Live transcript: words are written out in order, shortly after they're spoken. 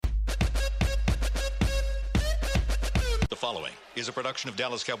following is a production of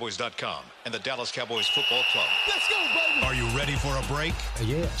DallasCowboys.com and the Dallas Cowboys Football Club. Let's go, baby! Are you ready for a break?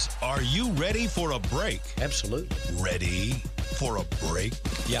 Yes. Are you ready for a break? Absolutely. Ready for a break?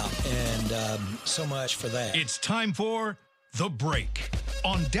 Yeah, and so much for that. It's time for The Break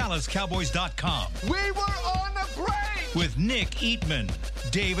on DallasCowboys.com. We were on a break! With Nick Eatman,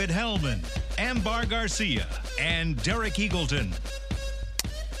 David Hellman, Ambar Garcia, and Derek Eagleton.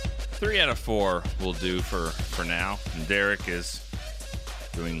 3 out of 4 will do for now. And Derek is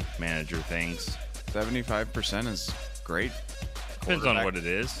doing manager things. 75% is great. Depends on what it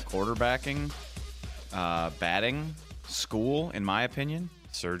is. Quarterbacking, batting, school, in my opinion.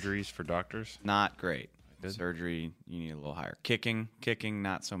 Surgeries for doctors. Not great. Good. Surgery, you need a little higher. Kicking,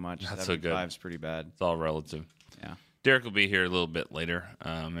 not so much. Not so good. 75's pretty bad. It's all relative. Yeah. Derek will be here a little bit later.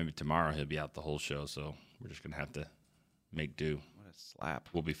 Maybe tomorrow he'll be out the whole show, so we're just going to have to make do. What a slap.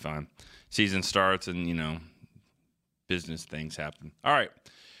 We'll be fine. Season starts and, business things happen. All right.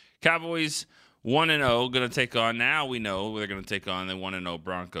 Cowboys 1-0 going to take on. Now we know they're going to take on the 1-0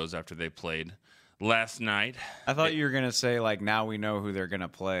 Broncos after they played last night. I thought you were going to say, now we know who they're going to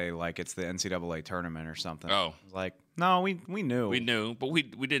play, like it's the NCAA tournament or something. Oh. No, we knew. We knew, but we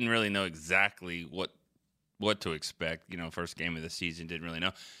didn't really know exactly what to expect. First game of the season, didn't really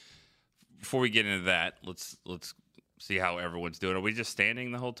know. Before we get into that, let's see how everyone's doing. Are we just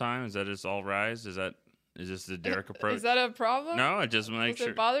standing the whole time? Is that just all rise? Is this the Derek approach? Is that a problem? No, I just make Does sure.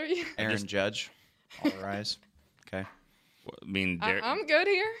 it bother you? Aaron Judge, all rise. Okay. Derek, I'm good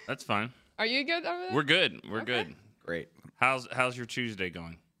here. That's fine. Are you good over there? We're good. We're good. Great. How's your Tuesday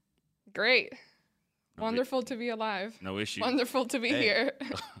going? Great. Wonderful to be alive. No issue. Wonderful to be here.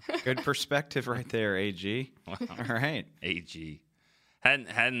 Good perspective right there, AG. Wow. All right. AG.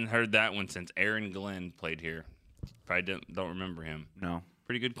 Hadn't heard that one since Aaron Glenn played here. Probably don't remember him. No.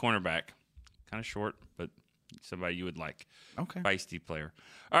 Pretty good cornerback. Kind of short, but somebody you would like. Okay. Feisty player.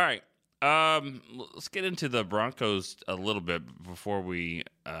 All right. Let's get into the Broncos a little bit before we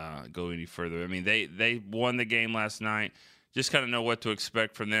go any further. I mean, they won the game last night. Just kind of know what to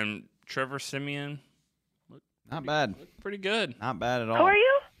expect from them. Trevor Siemian. Not bad. Pretty good. Not bad at all. Who are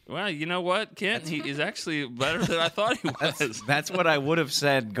you? Well, you know what, Kent? He is actually better than I thought he was. That's what I would have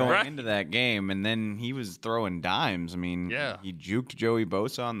said going Right. into that game, and then he was throwing dimes. I mean, Yeah. he juked Joey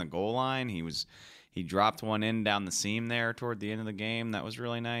Bosa on the goal line. He dropped one in down the seam there toward the end of the game. That was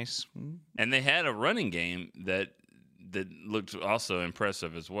really nice. And they had a running game that looked also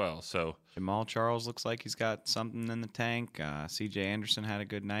impressive as well. So Jamal Charles looks like he's got something in the tank. C.J. Anderson had a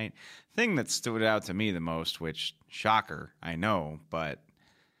good night. Thing that stood out to me the most, which, shocker, I know, but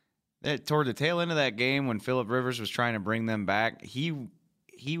toward the tail end of that game when Phillip Rivers was trying to bring them back, he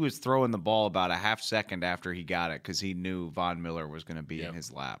was throwing the ball about a half second after he got it because he knew Von Miller was going to be in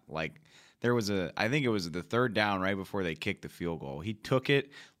his lap. I think it was the third down right before they kicked the field goal. He took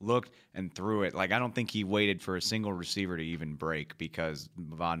it, looked, and threw it. I don't think he waited for a single receiver to even break because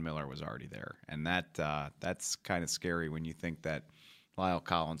Von Miller was already there. And that's kind of scary when you think that Lyle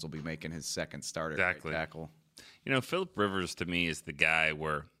Collins will be making his second start at right tackle. Phillip Rivers to me is the guy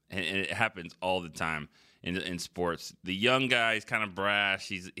where, and it happens all the time in sports. The young guy is kind of brash.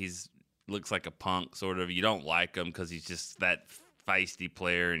 He's looks like a punk, sort of. You don't like him because he's just that feisty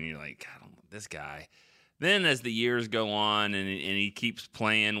player, and you're like, I don't want this guy. Then as the years go on and he keeps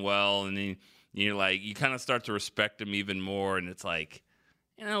playing well, and you're like, you kind of start to respect him even more, and it's like,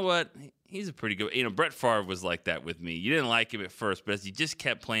 you know what? He's a pretty good. Brett Favre was like that with me. You didn't like him at first, but as he just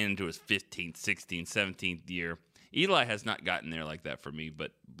kept playing into his 15th, 16th, 17th year, Eli has not gotten there like that for me.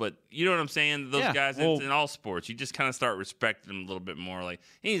 But you know what I'm saying? Those guys in all sports, you just kind of start respecting him a little bit more. Like,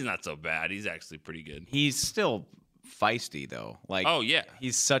 he's not so bad. He's actually pretty good. He's still feisty though.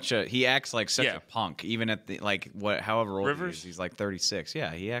 He acts like such a punk even at the however old Rivers? he is. He's like 36.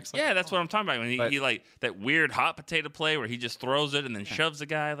 Yeah, he acts like that's what I'm talking about. When he like that weird hot potato play where he just throws it and then shoves the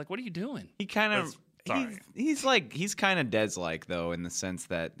guy. Like, what are you doing? He kind of he's kind of Dez like though in the sense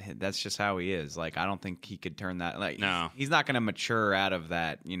that that's just how he is. I don't think he could turn that no. He's not going to mature out of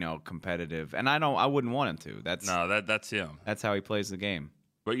that, competitive. And I wouldn't want him to. That's him. That's how he plays the game.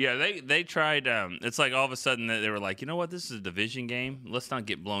 But yeah, they tried. It's like all of a sudden they were like, you know what, this is a division game. Let's not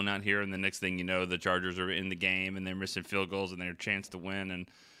get blown out here. And the next thing you know, the Chargers are in the game and they're missing field goals and their chance to win.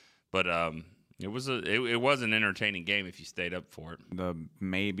 But it was an entertaining game if you stayed up for it. The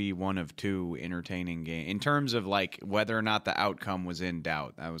maybe one of two entertaining game in terms of whether or not the outcome was in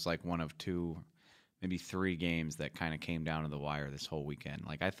doubt. That was one of two, maybe three games that kind of came down to the wire this whole weekend.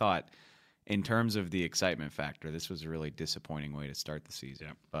 I thought. In terms of the excitement factor, this was a really disappointing way to start the season.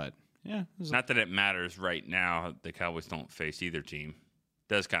 Yeah. But, yeah. Not that it matters right now. The Cowboys don't face either team.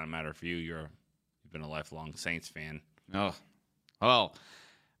 It does kind of matter for you. You've been a lifelong Saints fan. Oh, well,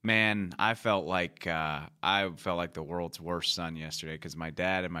 man, I felt like the world's worst son yesterday because my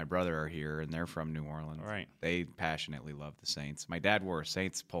dad and my brother are here and they're from New Orleans. Right. They passionately love the Saints. My dad wore a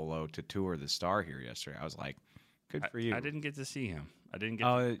Saints polo to tour the Star here yesterday. I was like, good for you. I didn't get to see him. I didn't get.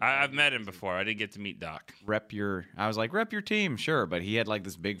 Oh, I've met him before. I didn't get to meet Doc. Rep your team, sure, but he had like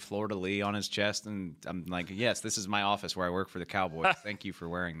this big fleur-de-lis on his chest, and I'm like, yes, this is my office where I work for the Cowboys. Thank you for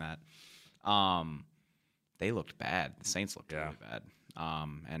wearing that. They looked bad. The Saints looked really bad.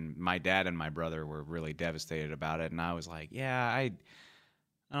 And my dad and my brother were really devastated about it, and I was like, yeah, I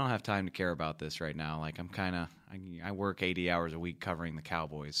don't have time to care about this right now. Like I work 80 hours a week covering the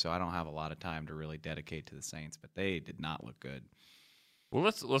Cowboys, so I don't have a lot of time to really dedicate to the Saints. But they did not look good. Well,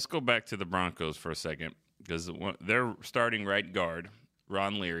 let's go back to the Broncos for a second because they're starting right guard,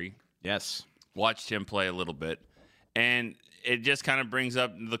 Ron Leary. Yes. Watched him play a little bit, and it just kind of brings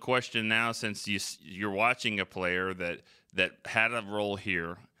up the question now since you're watching a player that had a role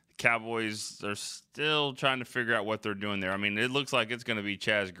here. Cowboys are still trying to figure out what they're doing there. I mean, it looks like it's going to be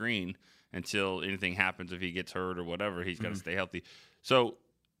Chaz Green until anything happens. If he gets hurt or whatever, he's got to stay healthy. So,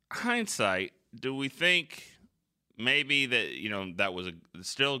 hindsight, do we think maybe that that was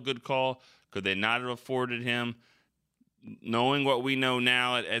still a good call? Could they not have afforded him? Knowing what we know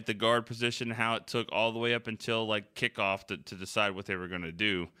now at the guard position, how it took all the way up until like kickoff to decide what they were going to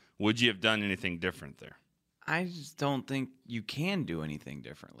do, would you have done anything different there? I just don't think you can do anything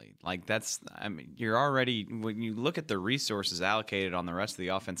differently. Like you're already, when you look at the resources allocated on the rest of the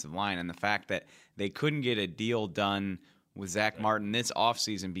offensive line and the fact that they couldn't get a deal done with Zach Martin this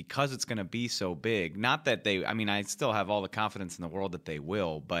offseason because it's going to be so big. Not that I still have all the confidence in the world that they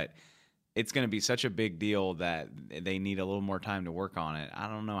will, but it's going to be such a big deal that they need a little more time to work on it. I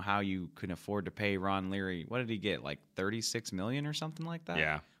don't know how you can afford to pay Ron Leary. What did he get? Like $36 million or something like that?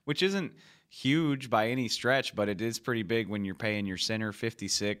 Yeah. Which isn't huge by any stretch, but it is pretty big when you're paying your center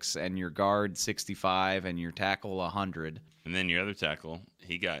 56 and your guard 65 and your tackle 100. And then your other tackle,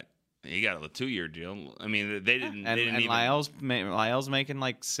 he got a 2-year deal. I mean, they didn't. And, they didn't and Lyle's making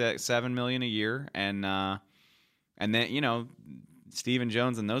like $7 million a year, and then Stephen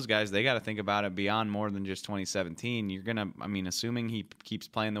Jones and those guys, they got to think about it beyond more than just 2017. You're gonna, assuming he keeps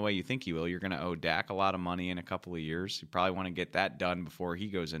playing the way you think he will, you're gonna owe Dak a lot of money in a couple of years. You probably want to get that done before he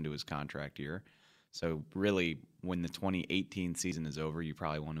goes into his contract year. So really, when the 2018 season is over, you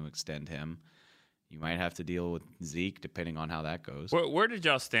probably want to extend him. You might have to deal with Zeke, depending on how that goes. Where did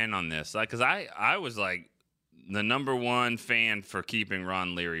y'all stand on this? Like, because I was like the number one fan for keeping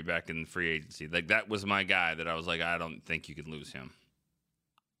Ron Leary back in the free agency. Like, that was my guy that I was like, I don't think you could lose him.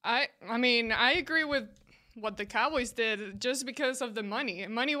 I agree with what the Cowboys did just because of the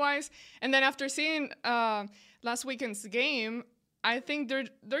money-wise. And then after seeing last weekend's game, I think they're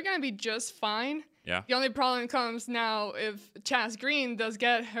going to be just fine. Yeah. The only problem comes now if Chaz Green does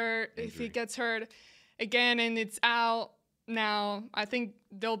get hurt, Injury. if he gets hurt again and it's out now, I think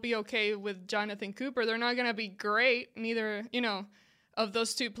they'll be okay with Jonathan Cooper. They're not going to be great, neither, of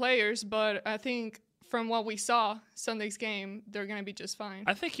those two players, but I think from what we saw Sunday's game, they're going to be just fine.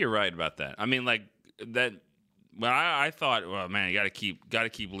 I think you're right about that. I mean, like that. Well, I thought, well, man, you got to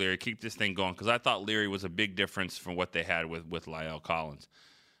keep Leary, keep this thing going, because I thought Leary was a big difference from what they had with Lyle Collins.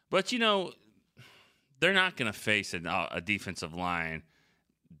 But they're not going to face a defensive line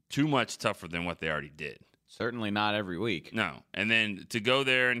too much tougher than what they already did. Certainly not every week. No, and then to go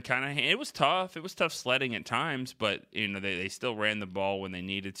there and kind of, it was tough. It was tough sledding at times, but they still ran the ball when they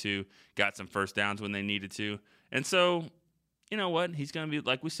needed to, got some first downs when they needed to, and so you know what? He's going to be,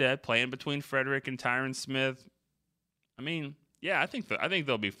 like we said, playing between Frederick and Tyron Smith. I mean, yeah, I think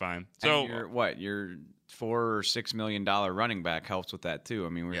they'll be fine. So your $4 or $6 million running back helps with that too. I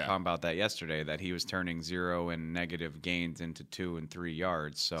mean, we were talking about that yesterday, that he was turning 0 and negative gains into 2 and 3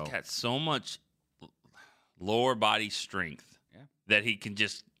 yards. So he's got so much lower body strength that he can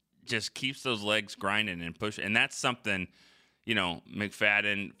just keeps those legs grinding and push, and that's something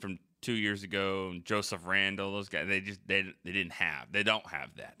McFadden from 2 years ago, Joseph Randall, those guys, they didn't have. They don't have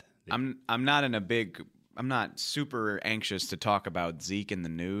that. I'm not super anxious to talk about Zeke in the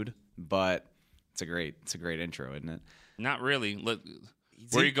nude, but it's a great intro, isn't it? Not really.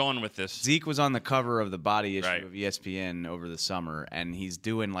 Where are you going with this? Zeke was on the cover of the body issue of ESPN over the summer, and he's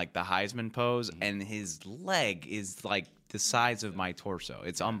doing like the Heisman pose, and his leg is like the size of my torso.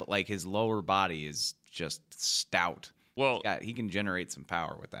 It's like his lower body is just stout. Well, he can generate some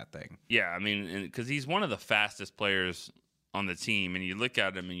power with that thing. Yeah, I mean, because he's one of the fastest players on the team, and you look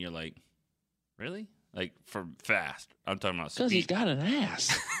at him and you're like, really? Like, for fast. I'm talking about speed. Because he's got an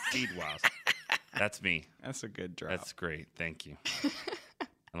ass. Speed-wise. That's me. That's a good drop. That's great. Thank you.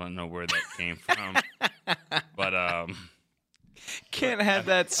 I don't know where that came from. But Can't have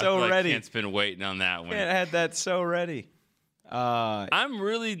that I so feel like ready. Kent's been waiting on that one. Can't have that so ready. I'm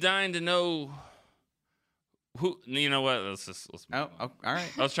really dying to know who. You know what? Let's Oh, all right.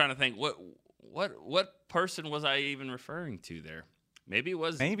 I was trying to think what person was I even referring to there? Maybe it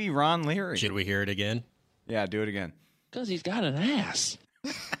was Maybe Ron Leary. Should we hear it again? Yeah, do it again. Because he's got an ass.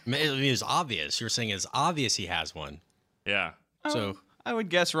 I mean, it's obvious. You were saying it's obvious he has one. Yeah. So I would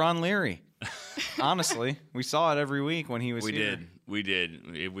guess Ron Leary. Honestly, we saw it every week when he was We here.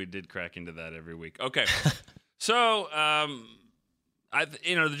 did. We did crack into that every week. Okay. So,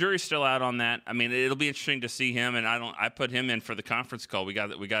 the jury's still out on that. I mean, it'll be interesting to see him, and I put him in for the conference call. We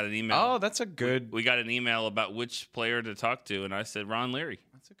got an email. Oh, that's a good. We got an email about which player to talk to, and I said Ron Leary.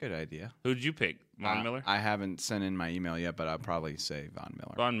 That's a good idea. Who'd you pick? Von Miller? I haven't sent in my email yet, but I'll probably say Von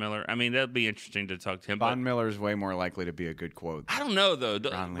Miller. Von Miller. I mean, that'd be interesting to talk to him. Von Miller's way more likely to be a good quote. I don't know though.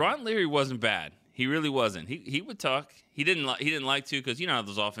 Ron Leary. Ron Leary wasn't bad. He really wasn't. He would talk. He didn't like to because you know how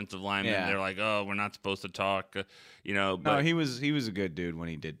those offensive linemen. Yeah. They're like, oh, we're not supposed to talk. But No, he was a good dude when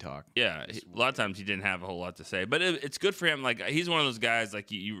he did talk. yeah, a lot of times he didn't have a whole lot to say. But it's good for him. Like he's one of those guys like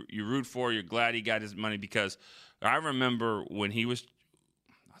you root for. You're glad he got his money because I remember when he was.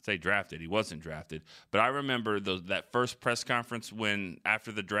 I'd say drafted. He wasn't drafted, but I remember that first press conference when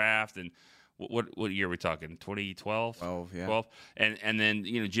after the draft and. What year are we talking? 2012? 12, yeah. 12. And then,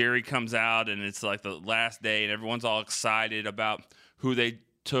 Jerry comes out and it's like the last day and everyone's all excited about who they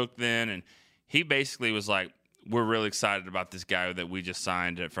took then. And he basically was like, we're really excited about this guy that we just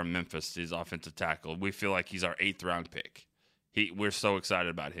signed from Memphis, his offensive tackle. We feel like he's our 8th round pick. We're so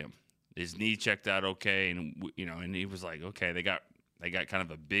excited about him. His knee checked out okay. And, and he was like, okay, they got kind of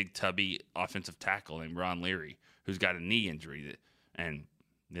a big tubby offensive tackle named Ron Leary who's got a knee injury and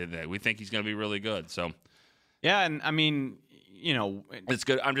we think he's going to be really good. So, yeah, and I mean, it's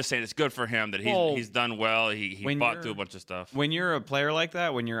good. I'm just saying it's good for him that he's done well. He fought through a bunch of stuff. When you're a player like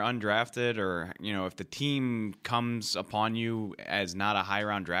that, when you're undrafted, or if the team comes upon you as not a high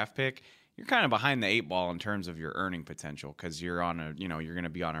round draft pick, you're kind of behind the 8 ball in terms of your earning potential because you're on you're going to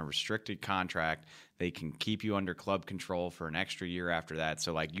be on a restricted contract. They can keep you under club control for an extra year after that.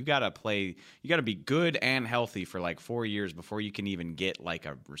 So like you got to be good and healthy for like 4 years before you can even get like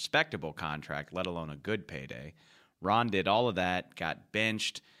a respectable contract, let alone a good payday. Ron did all of that, got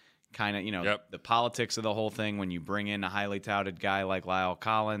benched, kind of, the politics of the whole thing. When you bring in a highly touted guy like Lyle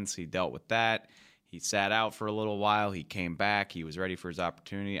Collins, he dealt with that. He sat out for a little while. He came back. He was ready for his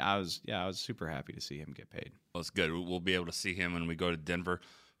opportunity. I was super happy to see him get paid. Well, it's good. We'll be able to see him when we go to Denver.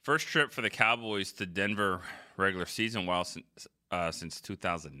 First trip for the Cowboys to Denver regular season since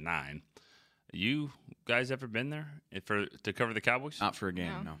 2009. You guys ever been there to cover the Cowboys? Not for a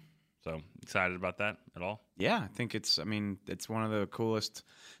game, no. So excited about that at all? Yeah, I think it's one of the coolest.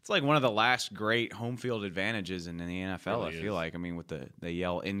 It's like one of the last great home field advantages in the NFL, Really I feel is. like. I mean, with they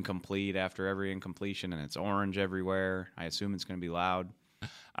yell incomplete after every incompletion, and it's orange everywhere. I assume it's going to be loud.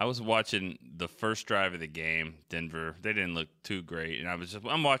 I was watching the first drive of the game, Denver. They didn't look too great, and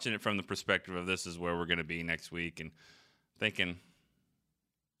I'm watching it from the perspective of this is where we're going to be next week, and thinking,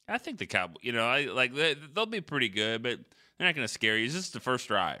 I think the Cowboys, they'll be pretty good, but they're not going to scare you. It's just the first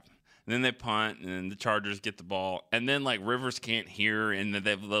drive. And then they punt, and then the Chargers get the ball. And then, Rivers can't hear, and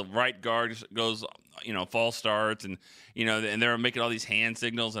the right guard goes, false starts, and, and they're making all these hand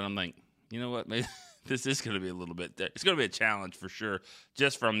signals. And I'm like, you know what? Maybe this is going to be a little bit – it's going to be a challenge for sure,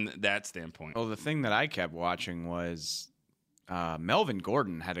 just from that standpoint. Well, the thing that I kept watching was Melvin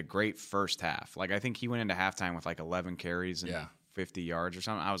Gordon had a great first half. I think he went into halftime with 11 carries and 50 yards or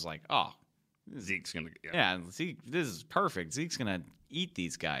something. I was like, oh. Zeke's going to – Yeah, Zeke, this is perfect. Zeke's going to eat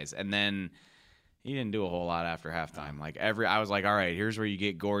these guys. And then he didn't do a whole lot after halftime. I was like, all right, here's where you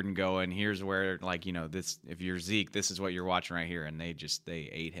get Gordon going. Here's where, this, if you're Zeke, this is what you're watching right here. And they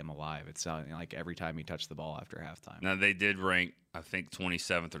ate him alive. It's like every time he touched the ball after halftime. Now, they did rank, I think,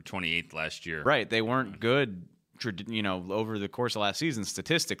 27th or 28th last year. Right. They weren't good, over the course of last season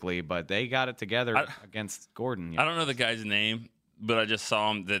statistically, but they got it together against Gordon. I don't know the guy's name, but I just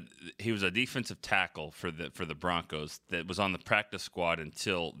saw him that he was a defensive tackle for the Broncos that was on the practice squad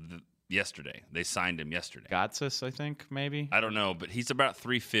until yesterday. They signed him yesterday. Gotsis, I think, maybe. I don't know, but he's about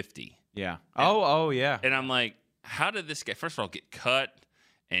 350. Yeah. Oh, yeah. And I'm like, how did this guy, first of all, get cut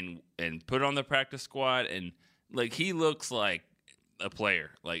and put on the practice squad? And, he looks like a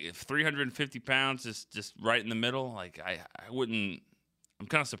player. If 350 pounds is just right in the middle, I wouldn't. I'm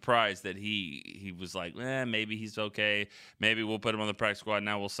kind of surprised that he was like, maybe he's okay. Maybe we'll put him on the practice squad.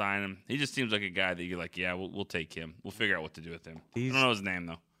 Now we'll sign him. He just seems like a guy that you're like, yeah, we'll take him. We'll figure out what to do with him. I don't know his name,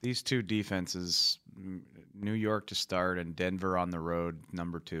 though. These two defenses, New York to start and Denver on the road,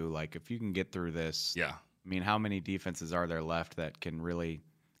 number 2. Like, if you can get through this, Yeah. I mean, how many defenses are there left that can really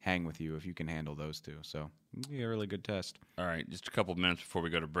hang with you if you can handle those 2? So, it'll be a really good test. All right, just a couple of minutes before we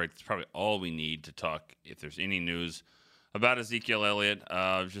go to break. That's probably all we need to talk. If there's any news about Ezekiel Elliott,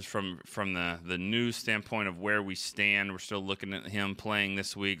 just from the news standpoint of where we stand, we're still looking at him playing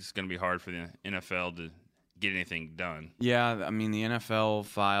this week. It's going to be hard for the NFL to get anything done. Yeah, I mean, the NFL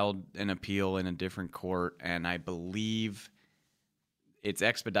filed an appeal in a different court, and I believe it's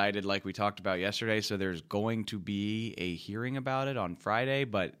expedited like we talked about yesterday, so there's going to be a hearing about it on Friday,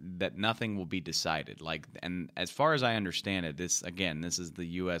 but that nothing will be decided. And as far as I understand it, this is the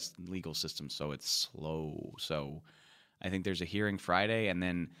U.S. legal system, so it's slow. So I think there's a hearing Friday, and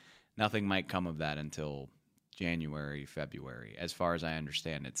then nothing might come of that until January, February, as far as I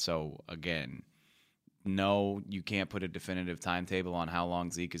understand it. So, again, no, you can't put a definitive timetable on how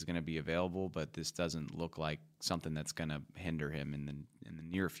long Zeke is going to be available, but this doesn't look like something that's going to hinder him in the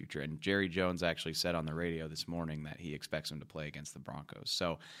near future. And Jerry Jones actually said on the radio this morning that he expects him to play against the Broncos.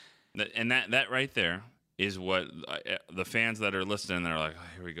 So, and that right there is what the fans that are listening, they're like, oh,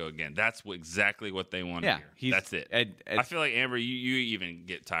 here we go again. That's exactly what they want to hear. That's it. I feel like, Amber, you even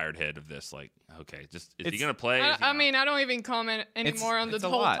get tired head of this. Like, okay, just is he going to play? I mean, I don't even comment anymore on the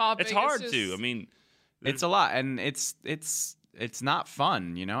whole topic. It's hard to. I mean, it's a lot, and it's not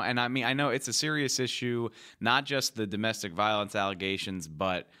fun, you know. And I mean, I know it's a serious issue, not just the domestic violence allegations,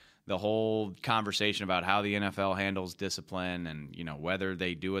 but the whole conversation about how the NFL handles discipline and, you know, whether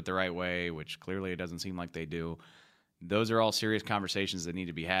they do it the right way, which clearly it doesn't seem like they do. Those are all serious conversations that need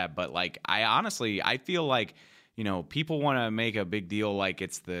to be had. But, like, I feel like, you know, people want to make a big deal like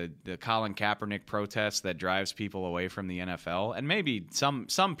it's the Colin Kaepernick protest that drives people away from the NFL. And maybe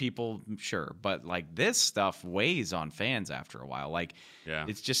some people, sure. But, like, this stuff weighs on fans after a while. Like,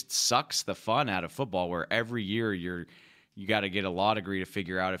 it just sucks the fun out of football where every year you got to get a law degree to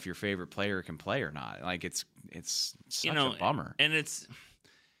figure out if your favorite player can play or not. Like, it's such a bummer. And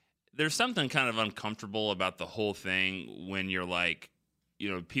there's something kind of uncomfortable about the whole thing when you're like, you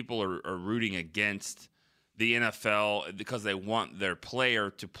know, people are rooting against the NFL because they want their player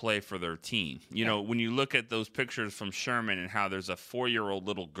to play for their team. You know, when you look at those pictures from Sherman and how there's a 4-year-old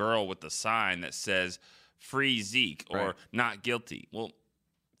little girl with a sign that says "Free Zeke" or "Not guilty." Well,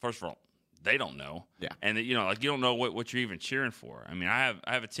 first of all, they don't know. Yeah. And, you know, like, you don't know what you're even cheering for. I mean, I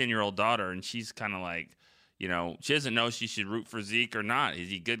have a 10-year-old daughter, and she's kind of like, you know, she doesn't know she should root for Zeke or not. Is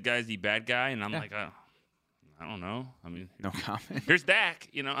he good guy? Is he bad guy? And I'm like, I don't know. I mean, no comment. Here's Dak.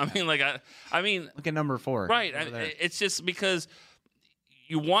 You know, I mean, like, I mean, look at number 4. Right. It's just because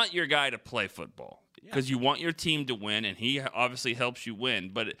you want your guy to play football because you want your team to win, and he obviously helps you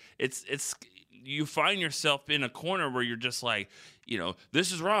win. But it's you find yourself in a corner where you're just like, you know,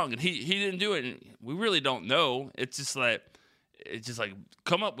 this is wrong, and he didn't do it, and we really don't know. It's just like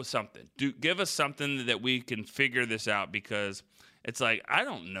come up with something. Give us something that we can figure this out, because it's like, I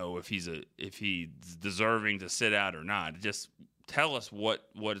don't know if he's deserving to sit out or not. Just tell us what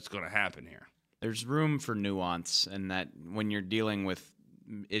is going to happen here. There's room for nuance, and that when you're dealing with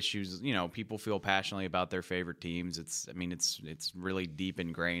issues, you know, people feel passionately about their favorite teams. It's really deep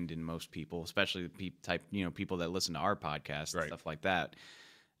ingrained in most people, especially the people that listen to our podcast and stuff like that.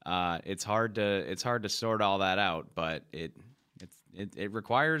 It's hard to sort all that out, but it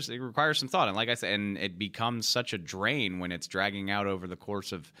requires some thought. And like I said, and it becomes such a drain when it's dragging out over the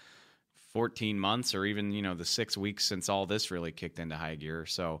course of 14 months or even, you know, the 6 weeks since all this really kicked into high gear.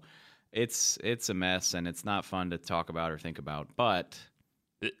 So it's a mess, and it's not fun to talk about or think about, but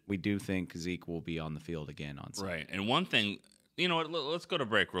we do think Zeke will be on the field again on Sunday. Right. And one thing, you know what, let's go to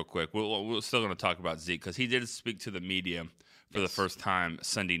break real quick. We're still going to talk about Zeke because he did speak to the media for the first time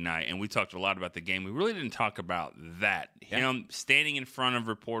Sunday night, and we talked a lot about the game. We really didn't talk about that. Him standing in front of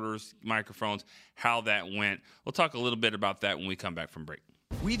reporters, microphones, how that went. We'll talk a little bit about that when we come back from break.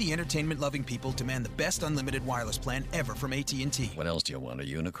 We, the entertainment-loving people, demand the best unlimited wireless plan ever from AT&T. What else do you want, a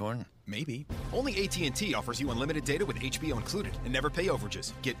unicorn? Maybe. Only AT&T offers you unlimited data with HBO included and never pay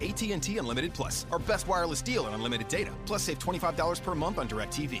overages. Get AT&T Unlimited Plus, our best wireless deal on unlimited data. Plus, save $25 per month on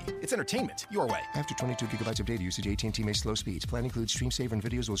DirecTV. It's entertainment your way. After 22 gigabytes of data usage, AT&T may slow speeds. Plan includes stream saver and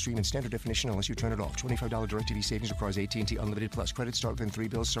videos will stream in standard definition unless you turn it off. $25 DirecTV savings requires AT&T Unlimited Plus. Credits start within 3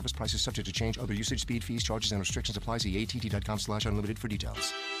 bills. Service prices subject to change. Other usage, speed, fees, charges, and restrictions apply. See att.com/unlimited for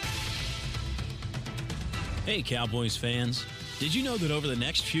details. Hey, Cowboys fans. Did you know that over the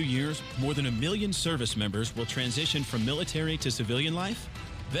next few years, more than 1 million service members will transition from military to civilian life?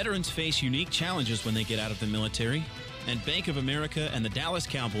 Veterans face unique challenges when they get out of the military, and Bank of America and the Dallas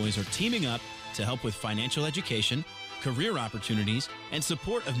Cowboys are teaming up to help with financial education, career opportunities, and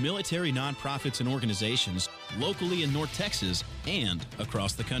support of military nonprofits and organizations locally in North Texas and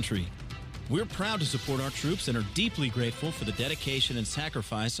across the country. We're proud to support our troops and are deeply grateful for the dedication and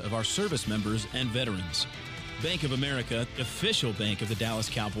sacrifice of our service members and veterans. Bank of America, official bank of the Dallas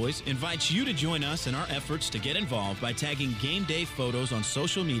Cowboys, invites you to join us in our efforts to get involved by tagging game day photos on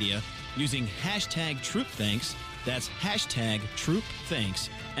social media using hashtag TroopThanks, that's hashtag TroopThanks,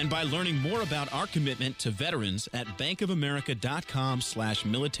 and by learning more about our commitment to veterans at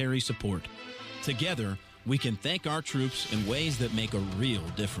bankofamerica.com/military support. Together, we can thank our troops in ways that make a real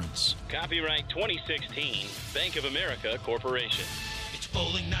difference. Copyright 2016, Bank of America Corporation. It's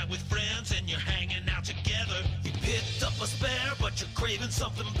bowling night with friends and you're hanging out together. You picked up a spare, but you're craving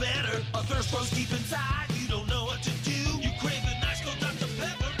something better. A thirst grows deep inside, you don't know what to do. You crave a nice cold Dr.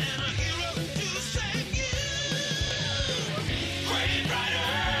 Pepper and a hero to save you. Crave Rider!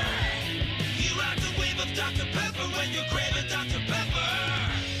 You ride the wave of Dr. Pepper when you're craving Dr. Pepper.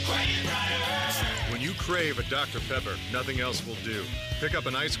 Crave Rider! When you crave a Dr. Pepper, nothing else will do. Pick up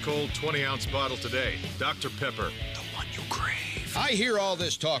an ice-cold 20-ounce bottle today. Dr. Pepper, the one you crave. I hear all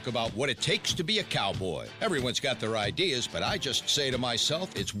this talk about what it takes to be a cowboy. Everyone's got their ideas, but I just say to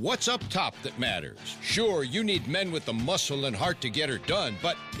myself, it's what's up top that matters. Sure, you need men with the muscle and heart to get her done,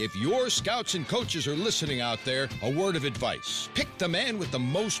 but if your scouts and coaches are listening out there, a word of advice. Pick the man with the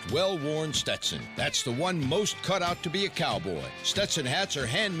most well-worn Stetson. That's the one most cut out to be a cowboy. Stetson hats are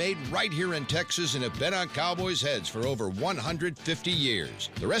handmade right here in Texas and have been on cowboys' heads for over 150 years.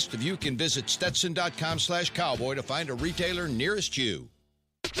 The rest of you can visit Stetson.com/cowboy to find a retailer nearest you.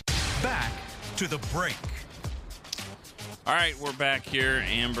 Back to the break. All right, we're back here.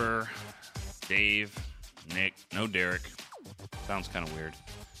 Amber, Dave, Nick, no Derek. Sounds kind of weird.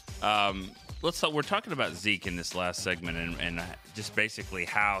 We're talking about Zeke in this last segment and just basically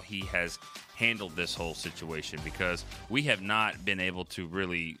how he has handled this whole situation, because we have not been able to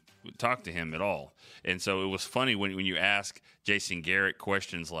really talk to him at all. And so it was funny when you ask Jason Garrett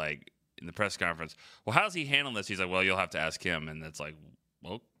questions like in the press conference, well, how's he handling this? He's like, well, you'll have to ask him. And it's like,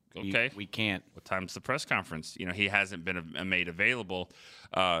 well, okay. We can't. What time's the press conference? You know, he hasn't been made available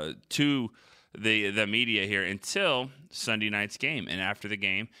to the media here until Sunday night's game. And after the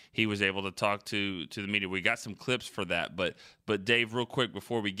game, he was able to talk to the media. We got some clips for that. But Dave, real quick,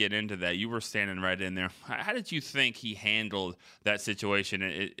 before we get into that, you were standing right in there. How did you think he handled that situation?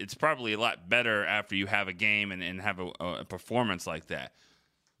 It's probably a lot better after you have a game and have a performance like that.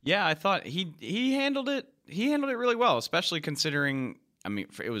 Yeah, I thought he handled it. He handled it really well, especially considering, I mean,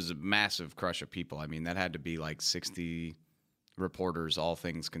 it was a massive crush of people. I mean, that had to be like 60 reporters, all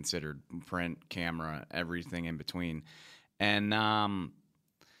things considered, print, camera, everything in between. And,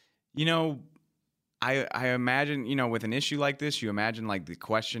 you know, I imagine, you know, with an issue like this, you imagine like the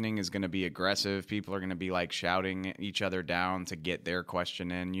questioning is going to be aggressive. People are going to be like shouting each other down to get their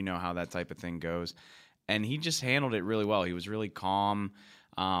question in. You know how that type of thing goes. And he just handled it really well. He was really calm.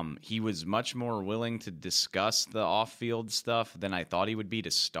 He was much more willing to discuss the off-field stuff than I thought he would be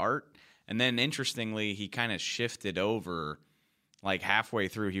to start. And then, interestingly, he kind of shifted over, like halfway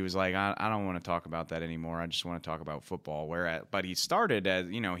through. He was like, I don't want to talk about that anymore. I just want to talk about football. But he started as,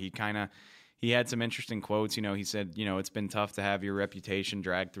 you know, he had some interesting quotes. You know, he said, you know, it's been tough to have your reputation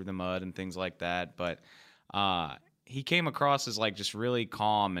dragged through the mud and things like that. But he came across as like just really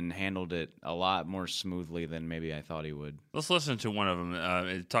calm and handled it a lot more smoothly than maybe I thought he would. Let's listen to one of them.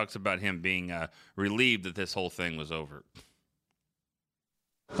 It talks about him being relieved that this whole thing was over.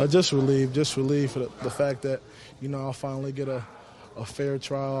 Just relieved for the fact that, you know, I'll finally get a fair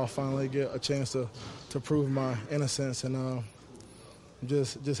trial. I'll finally get a chance to prove my innocence, and I'm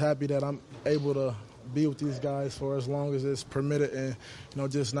just happy that I'm able to be with these guys for as long as it's permitted, and, you know,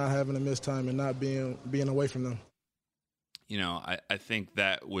 just not having to miss time and not being away from them. You know, I think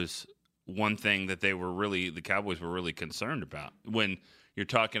that was one thing that the Cowboys were really concerned about. When you're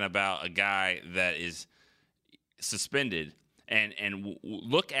talking about a guy that is suspended, and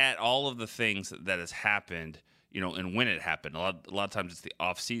look at all of the things that has happened, you know, and when it happened. A lot of times it's the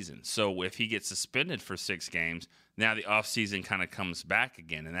off season. So if he gets suspended for 6 games, now the off season kind of comes back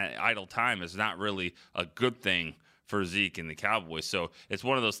again, and that idle time is not really a good thing for Zeke and the Cowboys. So it's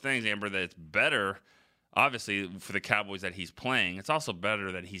one of those things, Amber, that it's better. Obviously, for the Cowboys that he's playing, it's also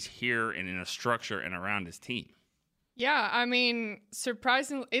better that he's here and in a structure and around his team. Yeah, I mean,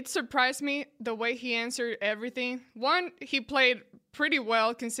 it surprised me the way he answered everything. One, he played pretty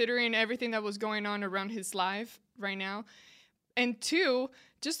well considering everything that was going on around his life right now. And two,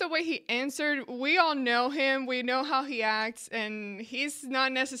 just the way he answered, we all know him, we know how he acts, and he's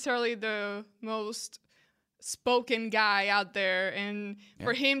not necessarily the most spoken guy out there, and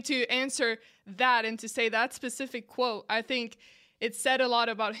for him to answer that and to say that specific quote, I think it said a lot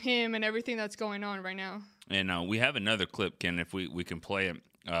about him and everything that's going on right now. And we have another clip, Ken, if we can play it,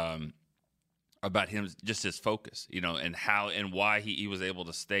 about him, just his focus, and how and why he was able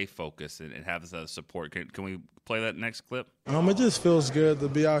to stay focused and have the support. Can we play that next clip? It just feels good to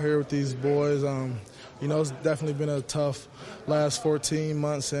be out here with these boys. It's definitely been a tough last 14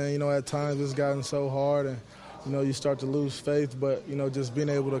 months, and, at times it's gotten so hard, and, you start to lose faith. But, just being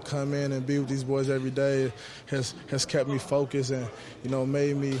able to come in and be with these boys every day has kept me focused and,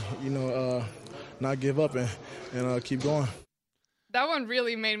 made me, not give up and keep going. That one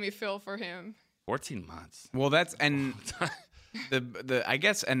really made me feel for him. 14 months. Well, I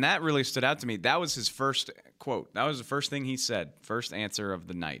guess, and that really stood out to me. That was his first quote. That was the first thing he said, first answer of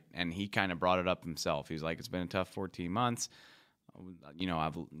the night. And he kind of brought it up himself. He's like, it's been a tough 14 months.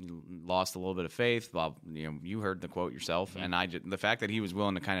 I've lost a little bit of faith. You heard the quote yourself. Mm-hmm. And the fact that he was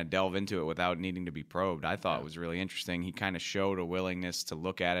willing to kind of delve into it without needing to be probed, I thought was really interesting. He kind of showed a willingness to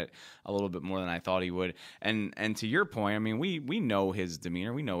look at it a little bit more than I thought he would. And to your point, I mean, we know his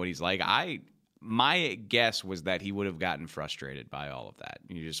demeanor. We know what he's like. My guess was that he would have gotten frustrated by all of that.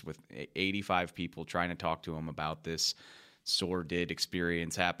 Just with 85 people trying to talk to him about this sordid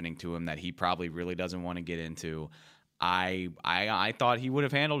experience happening to him that he probably really doesn't want to get into. I thought he would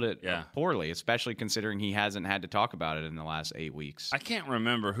have handled it poorly, especially considering he hasn't had to talk about it in the last 8 weeks. I can't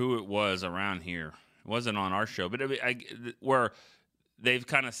remember who it was around here. It wasn't on our show, but where they've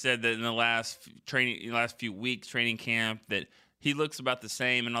kind of said that in the last few weeks, training camp, that he looks about the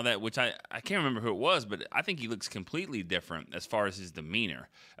same and all that, which I can't remember who it was, but I think he looks completely different as far as his demeanor.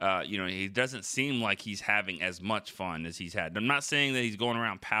 He doesn't seem like he's having as much fun as he's had. I'm not saying that he's going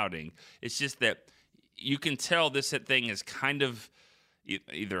around pouting. It's just that you can tell this thing has kind of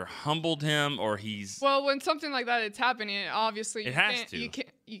either humbled him or he's... Well, when something like that is happening, obviously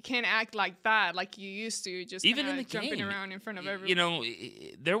you can't act like that like you used to. Just even in the jumping game, around in front of everyone.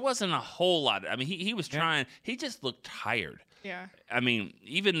 There wasn't a whole lot. I mean, he was trying. He just looked tired. Yeah. I mean,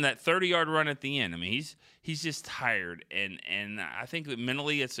 even that 30-yard run at the end. I mean, he's just tired, and I think that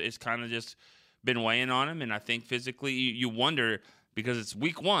mentally it's kind of just been weighing on him, and I think physically you wonder, because it's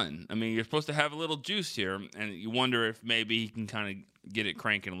week one. I mean, you're supposed to have a little juice here, and you wonder if maybe he can kind of get it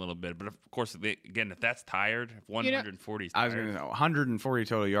cranking a little bit. But of course, again, if that's tired, if 140 is tired. I was going to say 140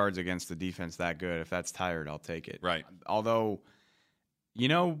 total yards against the defense that good. If that's tired, I'll take it. Right. Although,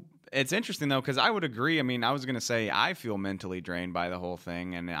 it's interesting, though, because I would agree. I mean, I was going to say I feel mentally drained by the whole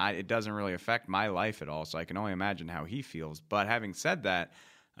thing, and it doesn't really affect my life at all, so I can only imagine how he feels. But having said that,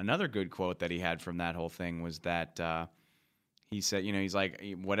 another good quote that he had from that whole thing was that he said, he's like,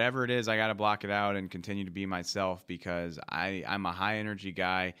 whatever it is, I got to block it out and continue to be myself because I'm a high-energy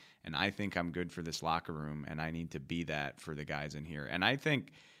guy, and I think I'm good for this locker room, and I need to be that for the guys in here. And I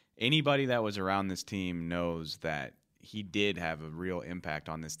think anybody that was around this team knows that he did have a real impact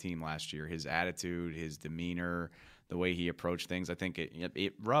on this team last year. His attitude, his demeanor, the way he approached things, I think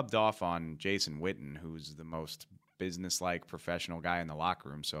it rubbed off on Jason Witten, who's the most business-like professional guy in the locker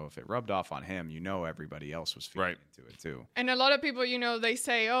room. So if it rubbed off on him, everybody else was feeding into it too. And a lot of people, they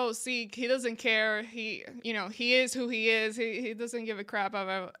say, "Oh, see, he doesn't care. He is who he is. He doesn't give a crap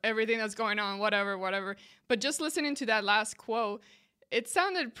about everything that's going on, whatever." But just listening to that last quote, it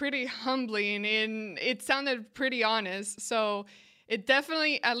sounded pretty humbling and it sounded pretty honest. So it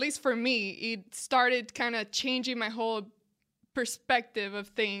definitely, at least for me, it started kind of changing my whole perspective of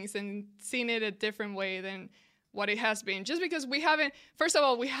things and seeing it a different way than what it has been. Just because we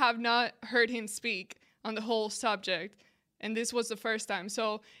have not heard him speak on the whole subject. And this was the first time.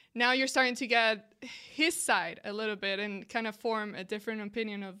 So now you're starting to get his side a little bit and kind of form a different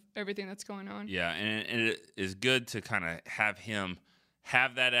opinion of everything that's going on. Yeah, and it is good to kind of have him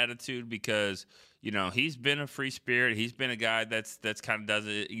have that attitude because, he's been a free spirit. He's been a guy that's kind of does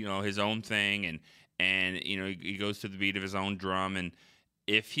it, his own thing. And he goes to the beat of his own drum. And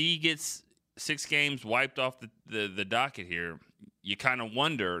if he gets 6 games wiped off the docket here, you kind of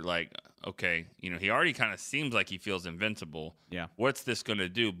wonder, like, okay, he already kind of seems like he feels invincible. Yeah. What's this going to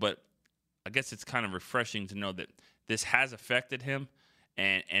do? But I guess it's kind of refreshing to know that this has affected him,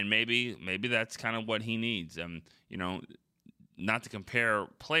 and maybe that's kind of what he needs. Not to compare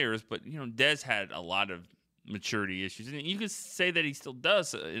players, but Dez had a lot of maturity issues, and you could say that he still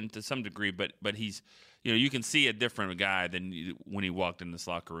does to some degree. But he's, you can see a different guy than when he walked in this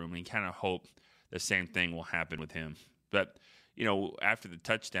locker room, and you kind of hope the same thing will happen with him. But after the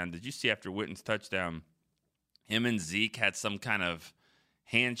touchdown, did you see after Witten's touchdown, him and Zeke had some kind of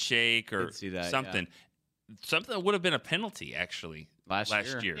handshake or something? Yeah. Something that would have been a penalty actually last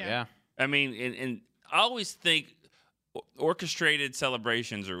year. Yeah. I mean, and always think orchestrated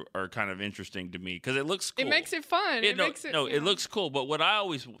celebrations are kind of interesting to me because it looks cool. It makes it fun. It looks cool. But what I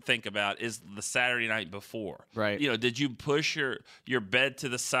always think about is the Saturday night before. Right. Did you push your bed to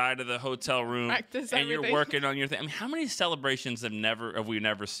the side of the hotel room Practice and everything. you're working on your thing? I mean, how many celebrations have we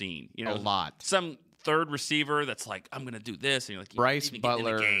never seen? A lot. Some third receiver that's like, I'm going to do this, and you're like, Bryce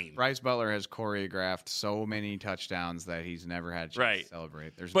Butler has choreographed so many touchdowns that he's never had a chance to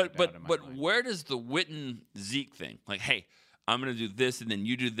celebrate. There's no doubt in my mind. Where does the Witten Zeke thing, like, hey, I'm going to do this, and then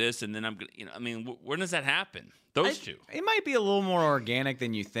you do this, and then I'm going to, I mean, when does that happen? Those two. It might be a little more organic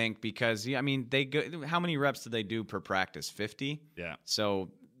than you think because, I mean, they go. How many reps do they do per practice? 50? Yeah. So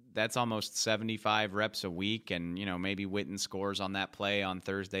that's almost 75 reps a week, and maybe Witten scores on that play on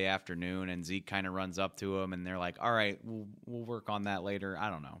Thursday afternoon, and Zeke kind of runs up to him, and they're like, "All right, we'll work on that later." I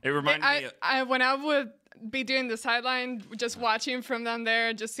don't know. It reminds me. When I would be doing the sideline, just watching from them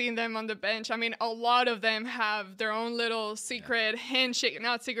there, just seeing them on the bench. I mean, a lot of them have their own little secret handshake.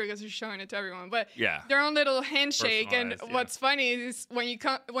 Not secret because you're showing it to everyone, but their own little handshake. And what's funny is when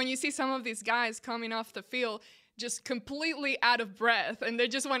you see some of these guys coming off the field, just completely out of breath, and they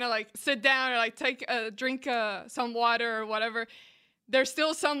just want to like sit down or like take a drink some water or whatever. There's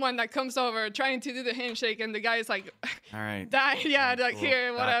still someone that comes over trying to do the handshake, and the guy is like, "All right, like cool.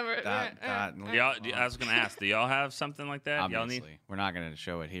 here, whatever." I was going to ask, do y'all have something like that? Obviously, y'all need? We're not going to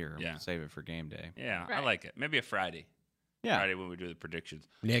show it here. Yeah. We'll save it for game day. Yeah, right. I like it. Maybe a Friday. Yeah, Friday when we do the predictions.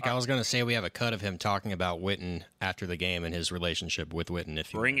 Nick, I was going to say we have a cut of him talking about Witten after the game and his relationship with Witten.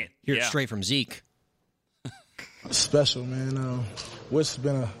 If you bring it, hear it straight from Zeke. Special, man. Witt's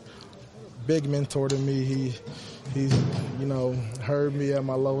been a big mentor to me. He's heard me at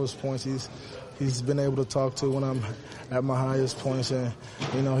my lowest points. He's been able to talk to when I'm at my highest points, and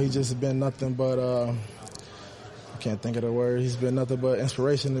he's just been nothing but I can't think of the word. He's been nothing but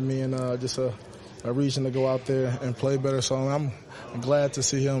inspiration to me, and just a reason to go out there and play better. So I'm glad to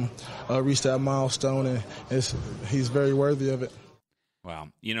see him reach that milestone, and he's very worthy of it. Wow.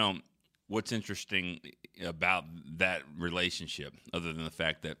 What's interesting about that relationship, other than the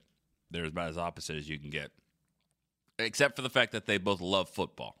fact that they're about as opposite as you can get, except for the fact that they both love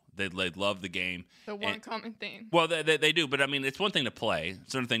football. They love the game. The one common thing. Well, they do, but I mean, it's one thing to play.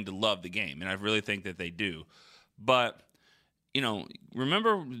 It's another thing to love the game, and I really think that they do. But,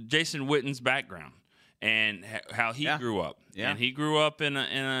 remember Jason Witten's background and how he grew up. Yeah. And he grew up in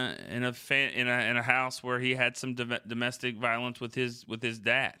a house where he had some domestic violence with his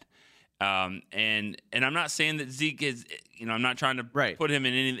dad. And I'm not saying that Zeke is, I'm not trying to put him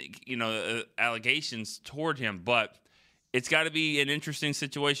in any, allegations toward him, but it's got to be an interesting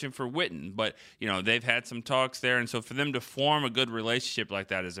situation for Witten. But, they've had some talks there. And so for them to form a good relationship like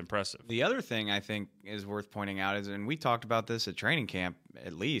that is impressive. The other thing I think is worth pointing out is, and we talked about this at training camp,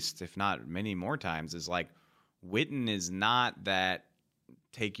 at least, if not many more times, is like Witten is not that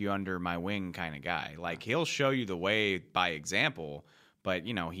take you under my wing kind of guy. Like he'll show you the way by example. But,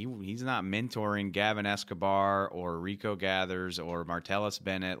 he's not mentoring Gavin Escobar or Rico Gathers or Martellus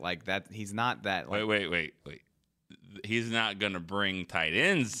Bennett like that. He's not that. Like, Wait. He's not going to bring tight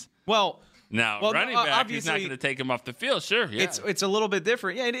ends. Well, running back, he's not going to take him off the field. Sure, yeah. It's a little bit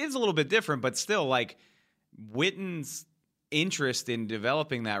different. Yeah, it is a little bit different, but still, like, Witten's interest in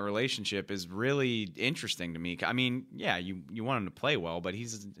developing that relationship is really interesting to me. I mean, yeah, you want him to play well, but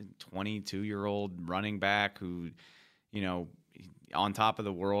he's a 22-year-old running back who, on top of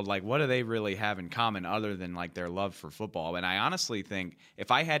the world. Like, what do they really have in common other than like their love for football? And I honestly think,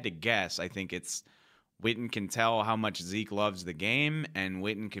 if I had to guess, I think it's Witten can tell how much Zeke loves the game, and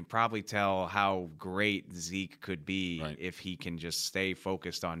Witten can probably tell how great Zeke could be if he can just stay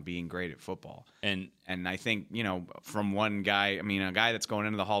focused on being great at football. And I think, from one guy, I mean, a guy that's going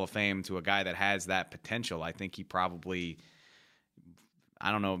into the Hall of Fame to a guy that has that potential, I think he probably,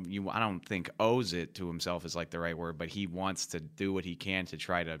 I don't think owes it to himself is like the right word, but he wants to do what he can to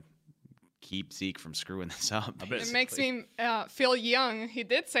try to keep Zeke from screwing this up. It makes me feel young. He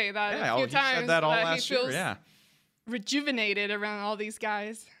did say that a few times. Said that all last he feels year, rejuvenated around all these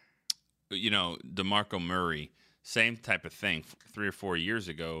guys. DeMarco Murray, same type of thing. 3 or 4 years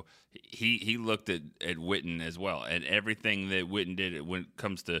ago, he looked at Witten as well, and everything that Witten did when it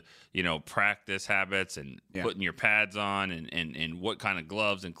comes to practice habits and putting your pads on and what kind of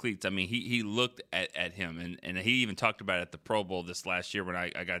gloves and cleats. I mean, he looked at him, and he even talked about it at the Pro Bowl this last year when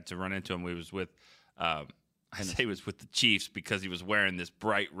I got to run into him. He was with he was with the Chiefs because he was wearing this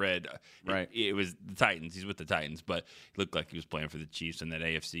bright red. It was the Titans. He's with the Titans, but it looked like he was playing for the Chiefs in that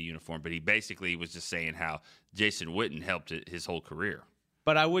AFC uniform. But he basically was just saying how Jason Witten helped his whole career.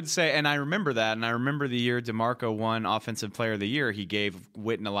 But I would say, and I remember that, and I remember the year DeMarco won Offensive Player of the Year. He gave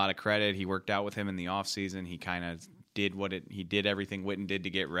Witten a lot of credit. He worked out with him in the offseason. He kind of he did everything Witten did to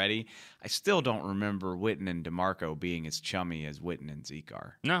get ready. I still don't remember Witten and DeMarco being as chummy as Witten and Zeke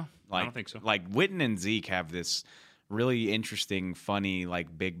are. No, I don't think so. Like Witten and Zeke have this really interesting, funny,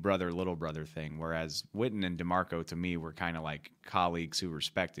 like big brother, little brother thing, whereas Witten and DeMarco to me were kind of like colleagues who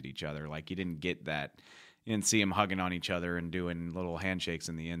respected each other. Like you didn't get that. You didn't see them hugging on each other and doing little handshakes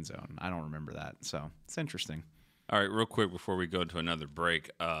in the end zone. I don't remember that. So it's interesting. All right, real quick before we go to another break,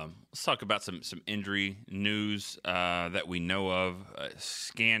 let's talk about some injury news that we know of.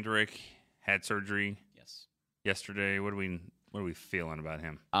 Skandrick had surgery yesterday. What are we feeling about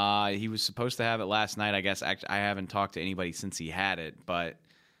him? He was supposed to have it last night. I guess I haven't talked to anybody since he had it, but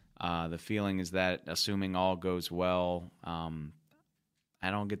the feeling is that assuming all goes well, I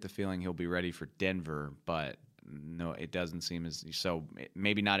don't get the feeling he'll be ready for Denver, but no, it doesn't seem as so.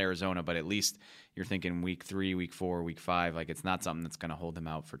 Maybe not Arizona, but at least you're thinking week 3, week 4, week 5. Like it's not something that's going to hold him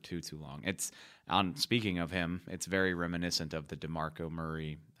out for too long. It's speaking of him, it's very reminiscent of the DeMarco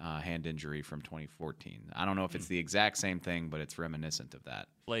Murray hand injury from 2014. I don't know if it's the exact same thing, but it's reminiscent of that.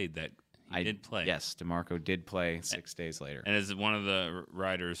 He did play. Yes, DeMarco did play 6 days later. And as one of the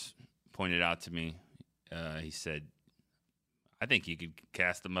writers pointed out to me, he said, I think you could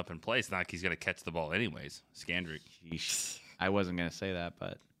cast him up in place. Not like he's going to catch the ball anyways. Skandrick. I wasn't going to say that,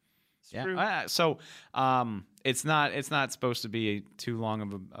 but it's yeah. true. So it's not supposed to be too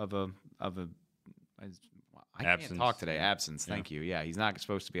long of a I absence. Can't talk today. Absence. Thank you. Yeah, he's not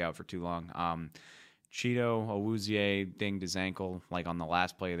supposed to be out for too long. Cheeto Awuzie dinged his ankle like on the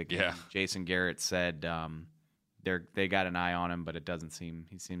last play of the game. Yeah. Jason Garrett said they got an eye on him, but he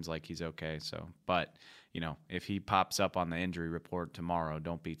seems like he's okay. So, but if he pops up on the injury report tomorrow,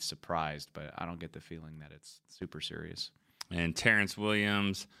 don't be surprised. But I don't get the feeling that it's super serious. And Terrence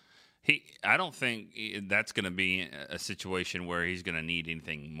Williams, I don't think that's going to be a situation where he's going to need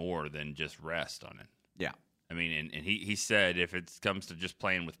anything more than just rest on it. Yeah. I mean, and he said if it comes to just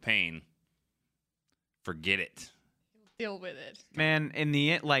playing with pain, forget it. Deal with it. Man, in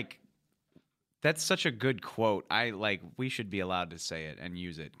the end, that's such a good quote. We should be allowed to say it and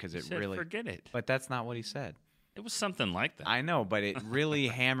use it because it really forget it. But that's not what he said. It was something like that. I know, but it really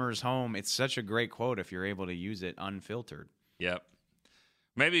hammers home. It's such a great quote if you're able to use it unfiltered. Yep.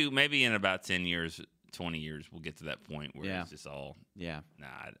 Maybe in about 10 years, 20 years, we'll get to that point where it's just all. Yeah. Nah,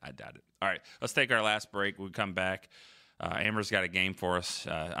 I doubt it. All right, let's take our last break. We'll come back. Amber's got a game for us.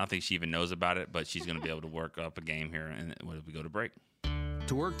 I don't think she even knows about it, but she's going to be able to work up a game here and when we go to break.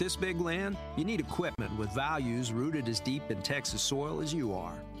 To work this big land, you need equipment with values rooted as deep in Texas soil as you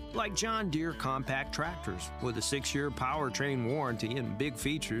are. Like John Deere compact tractors with a 6-year powertrain warranty and big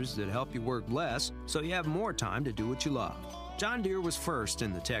features that help you work less so you have more time to do what you love. John Deere was first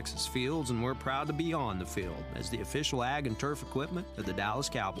in the Texas fields, and we're proud to be on the field as the official ag and turf equipment of the Dallas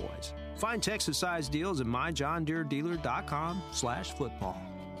Cowboys. Find Texas-sized deals at myjohndeeredealer.com/football.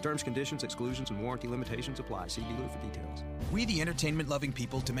 Terms, conditions, exclusions, and warranty limitations apply. See dealer for details. We, the entertainment-loving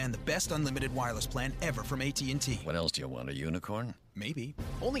people, demand the best unlimited wireless plan ever from AT&T. What else do you want, a unicorn? Maybe.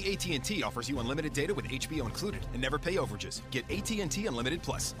 Only AT&T offers you unlimited data with HBO included and never pay overages. Get AT&T Unlimited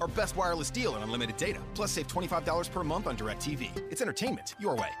Plus, our best wireless deal on unlimited data. Plus, save $25 per month on DirecTV. It's entertainment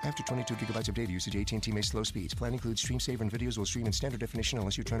your way. After 22 gigabytes of data usage, AT&T may slow speeds. Plan includes stream saver and videos will stream in standard definition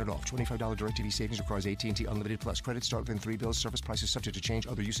unless you turn it off. $25 DirecTV savings requires AT&T Unlimited Plus. Credits start within 3 bills. Service prices subject to change.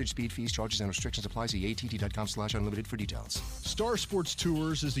 Other usage, speed, fees, charges, and restrictions apply. See att.com/unlimited for details. Star Sports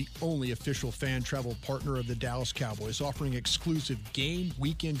Tours is the only official fan travel partner of the Dallas Cowboys, offering exclusive game,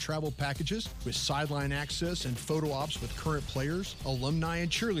 weekend travel packages with sideline access and photo ops with current players, alumni, and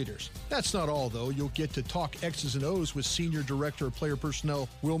cheerleaders. That's not all, though. You'll get to talk X's and O's with Senior Director of Player Personnel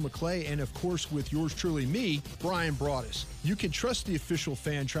Will McClay, and of course with yours truly, me, Brian Broaddus. You can trust the official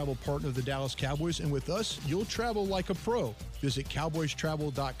fan travel partner of the Dallas Cowboys, and with us, you'll travel like a pro. Visit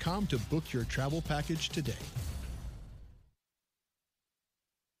cowboystravel.com to book your travel package today.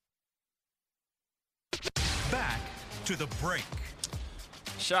 Back to the break.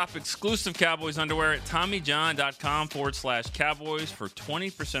 Shop exclusive Cowboys underwear at TommyJohn.com/Cowboys for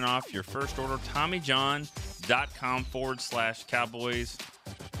 20% off your first order. TommyJohn.com/Cowboys.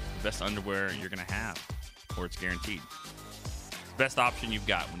 Best underwear you're going to have, or it's guaranteed. Best option you've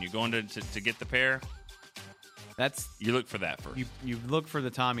got. When you're going to get the pair, you look for that first. You look for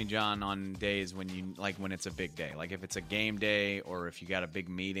the Tommy John on days when when it's a big day. Like if it's a game day or if you got a big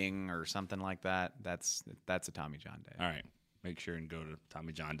meeting or something like that, that's a Tommy John day. All right. Make sure and go to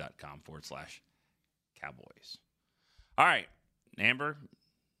TommyJohn.com/Cowboys. All right, Amber,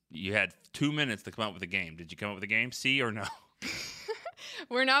 you had 2 minutes to come up with a game. Did you come up with a game? C or no?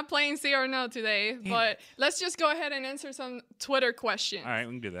 We're not playing C or No today, but let's just go ahead and answer some Twitter questions. All right,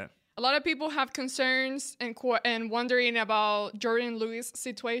 we can do that. A lot of people have concerns and wondering about Jordan Lewis'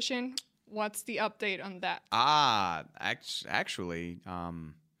 situation. What's the update on that? Actually,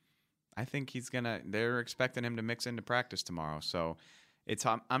 I think they're expecting him to mix into practice tomorrow. So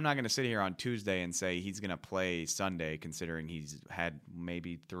I'm not going to sit here on Tuesday and say he's going to play Sunday, considering he's had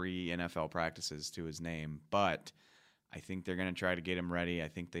maybe 3 NFL practices to his name. But I think they're going to try to get him ready. I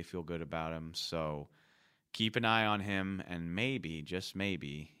think they feel good about him. So keep an eye on him, and maybe, just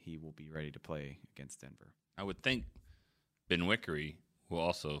maybe, he will be ready to play against Denver. I would think Ben Wickery will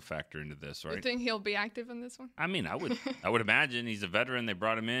also factor into this, right? You think he'll be active in this one? I mean, I would imagine he's a veteran. They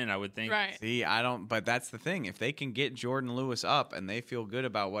brought him in. I would think. Right. See, but that's the thing. If they can get Jordan Lewis up and they feel good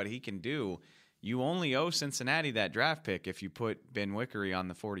about what he can do, you only owe Cincinnati that draft pick if you put Ben Wickery on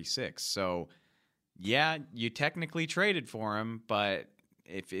the 46. So, yeah, you technically traded for him, but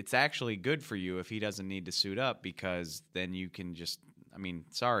if it's actually good for you if he doesn't need to suit up, because then you can just,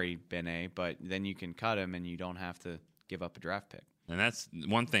 sorry, Ben A, but then you can cut him and you don't have to give up a draft pick. And that's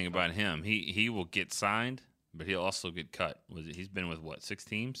one thing about him. He will get signed, but he'll also get cut. He's been with 6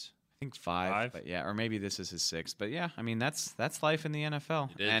 teams? I think 5. But yeah, or maybe this is his 6th. But yeah, that's life in the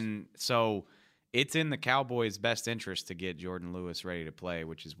NFL. It is. And so it's in the Cowboys' best interest to get Jordan Lewis ready to play,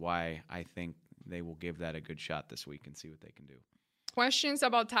 which is why I think they will give that a good shot this week and see what they can do. Questions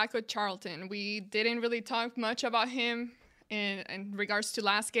about Taco Charlton. We didn't really talk much about him in regards to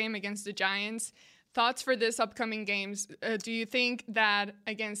last game against the Giants. Thoughts for this upcoming games? Do you think that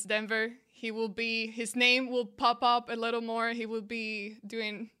against Denver, his name will pop up a little more? He will be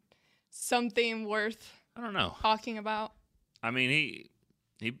doing something worth talking about? I mean,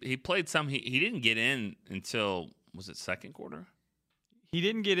 he played some. He didn't get in until, was it second quarter? He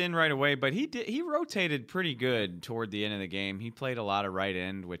didn't get in right away, but he rotated pretty good toward the end of the game. He played a lot of right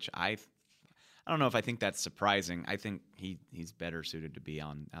end, which I don't know if I think that's surprising. I think he's better suited to be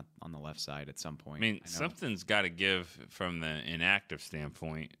on the left side at some point. I mean, something's got to give from the inactive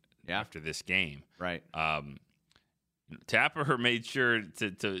standpoint after this game. Right. Tapper made sure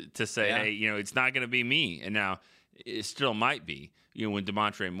to say, hey, it's not going to be me. And now it still might be, when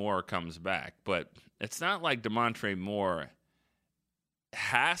Demontre Moore comes back. But it's not like Demontre Moore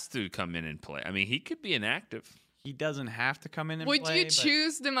has to come in and play. I mean, he could be inactive. He doesn't have to come in and play. play. Would you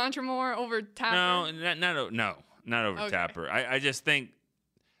choose Demontre Moore over Tapper? No, not over Tapper. I just think,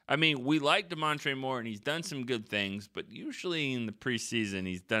 we like Demontre Moore, and he's done some good things, but usually in the preseason,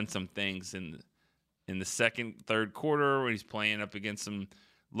 he's done some things in the second, third quarter when he's playing up against some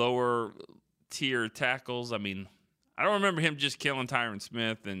lower tier tackles. I don't remember him just killing Tyron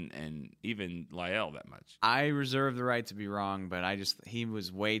Smith and even Lyle that much. I reserve the right to be wrong, but he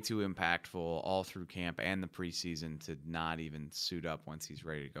was way too impactful all through camp and the preseason to not even suit up once he's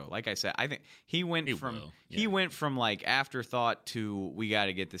ready to go. Like I said, I think he went from like afterthought to we got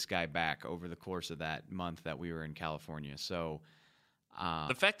to get this guy back over the course of that month that we were in California. So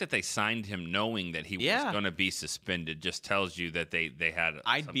the fact that they signed him knowing that he was going to be suspended just tells you that they had.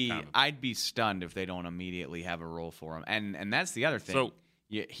 I'd be stunned if they don't immediately have a role for him, and that's the other thing. So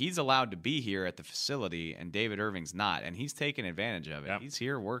he's allowed to be here at the facility, and David Irving's not, and he's taking advantage of it. Yep. He's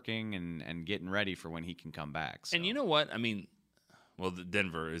here working and getting ready for when he can come back. So. And you know what?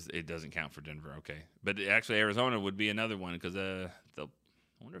 Denver it doesn't count for Denver, okay, but actually Arizona would be another one because I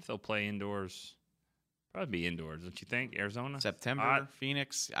wonder if they'll play indoors. Probably be indoors, don't you think? Arizona? September,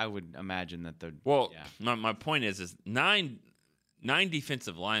 Phoenix, I would imagine that they're... Well, my point is 9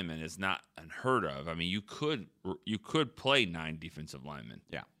 defensive linemen is not unheard of. You could play 9 defensive linemen.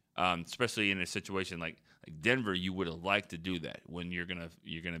 Yeah. Especially in a situation like Denver, you would have liked to do that when you're gonna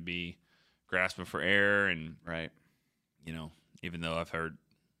be grasping for air and right. Even though I've heard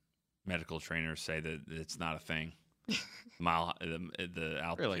medical trainers say that it's not a thing. The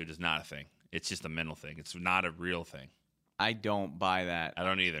altitude is not a thing. It's just a mental thing. It's not a real thing. I don't buy that. I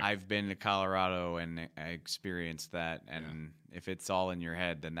don't either. I've been to Colorado and I experienced that. And if it's all in your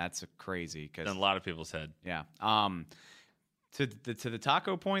head, then that's crazy. In a lot of people's head. Yeah. To the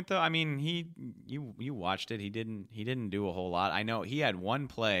Taco point, though, you watched it. He didn't do a whole lot. I know he had one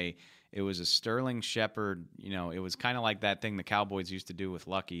play. It was a Sterling Shepard. It was kind of like that thing the Cowboys used to do with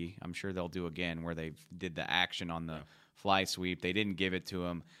Lucky. I'm sure they'll do again, where they did the action on the fly sweep. They didn't give it to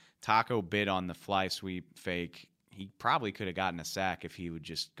him. Taco bid on the fly sweep fake. He probably could have gotten a sack if he would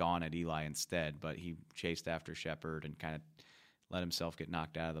just gone at Eli instead, but he chased after Shepard and kind of let himself get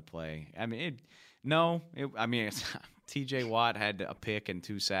knocked out of the play. T.J. Watt had a pick and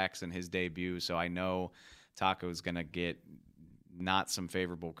 2 sacks in his debut, so I know Taco's going to get not some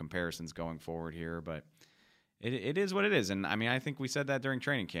favorable comparisons going forward here, but It is what it is, and I mean I think we said that during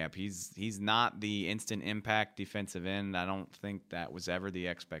training camp. He's not the instant impact defensive end. I don't think that was ever the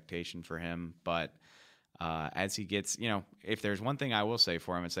expectation for him. But as he gets, if there's one thing I will say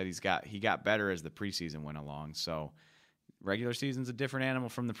for him, it's that he got better as the preseason went along. So regular season's a different animal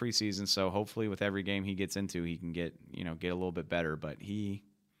from the preseason. So hopefully with every game he gets into, he can get a little bit better. But he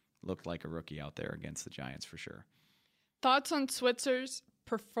looked like a rookie out there against the Giants for sure. Thoughts on Switzer's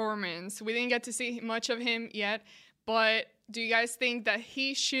performance? We didn't get to see much of him yet, but do you guys think that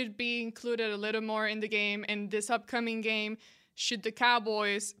he should be included a little more in the game? In this upcoming game, should the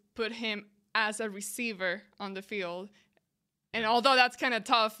Cowboys put him as a receiver on the field? And although that's kind of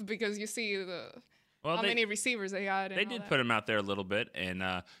tough because you see how many receivers they got. They did put him out there a little bit, and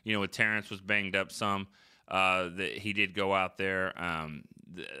with Terrence was banged up some. He did go out there.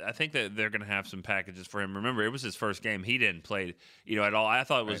 I think that they're going to have some packages for him. Remember, it was his first game. He didn't play, at all. I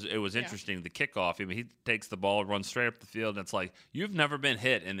thought it was interesting, the kickoff. I mean, he takes the ball, runs straight up the field, and it's like, you've never been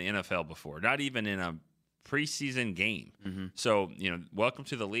hit in the NFL before, not even in a preseason game. Mm-hmm. So, welcome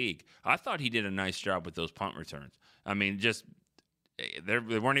to the league. I thought he did a nice job with those punt returns. I mean,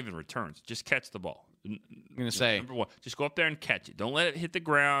 they weren't even returns. Just catch the ball. I'm going to say, number one, just go up there and catch it. Don't let it hit the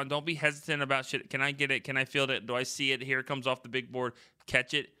ground. Don't be hesitant about shit. Can I get it? Can I field it? Do I see it? Here it comes off the big board.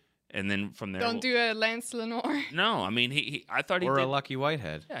 Catch it. And then from there. Don't do a Lance Lenore. No, I mean, I thought he did. Or a Lucky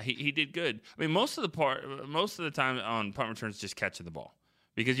Whitehead. Yeah, he did good. I mean, most of the time on punt returns, just catching the ball.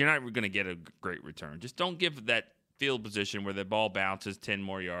 Because you're not going to get a great return. Just don't give that field position where the ball bounces 10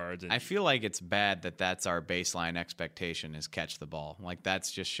 more yards. I feel like it's bad that that's our baseline expectation is catch the ball. Like that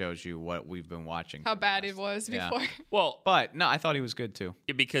just shows you what we've been watching. How bad it was before. Well, but no, I thought he was good too.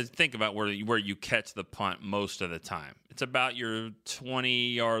 Yeah, because think about where you catch the punt most of the time. It's about your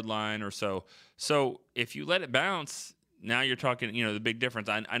 20-yard line or so. So if you let it bounce, now you're talking, the big difference.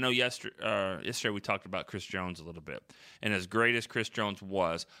 I know yesterday we talked about Chris Jones a little bit. And as great as Chris Jones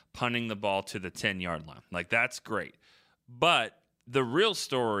was, punting the ball to the 10-yard line. Like, that's great. But the real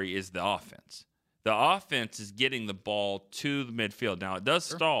story is the offense. The offense is getting the ball to the midfield. Now, it does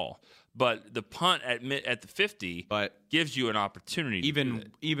stall, but the punt at the 50 gives you an opportunity.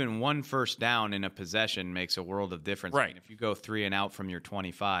 Even one first down in a possession makes a world of difference. Right. I mean, if you go 3 and out from your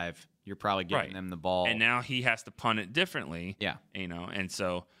 25, you're probably giving them the ball. And now he has to punt it differently. Yeah. And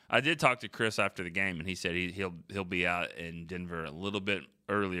so I did talk to Chris after the game, and he said he'll be out in Denver a little bit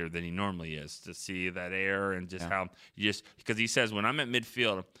earlier than he normally is to see that air and just how because he says when I'm at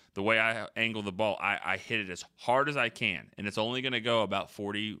midfield, the way I angle the ball, I hit it as hard as I can, and it's only going to go about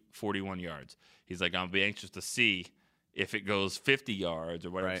 41 yards. He's like, I'll be anxious to see if it goes 50 yards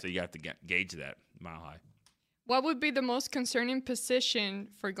or whatever. Right. So you have to gauge that mile high. What would be the most concerning position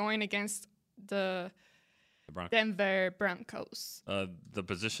for going against the Denver Broncos? The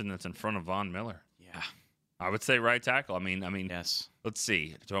position that's in front of Von Miller. Yeah. I would say right tackle. I mean, yes. Let's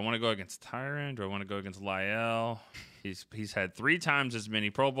see. Do I want to go against Tyron? Do I want to go against Lyle? He's had 3 times as many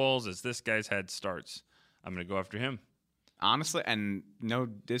Pro Bowls as this guy's had starts. I'm going to go after him. Honestly, and no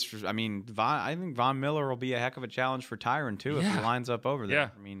disrespect. I mean, I think Von Miller will be a heck of a challenge for Tyron too if he lines up over there. Yeah.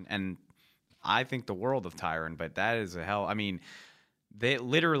 I mean, and I think the world of Tyron, but that is a hell. I mean, they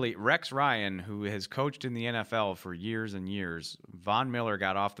literally Rex Ryan, who has coached in the NFL for years and years, Von Miller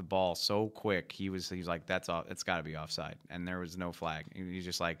got off the ball so quick. He's like, that's off. It's got to be offside, and there was no flag. He's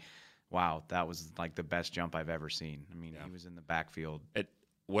just like, wow, that was like the best jump I've ever seen. I mean, he was in the backfield.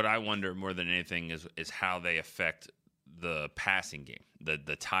 What I wonder more than anything is how they affect the passing game,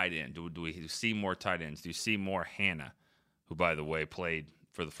 the tight end. Do we see more tight ends? Do you see more Hannah, who, by the way, played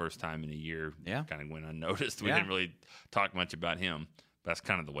for the first time in a year, kind of went unnoticed. We didn't really talk much about him. That's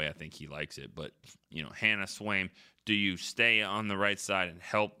kind of the way I think he likes it. But, Hannah Swaim, do you stay on the right side and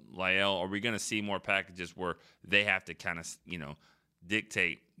help Lyle? Are we going to see more packages where they have to kind of,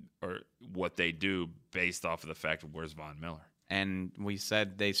 dictate or what they do based off of the fact of where's Von Miller? And we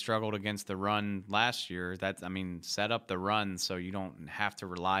said they struggled against the run last year. Set up the run so you don't have to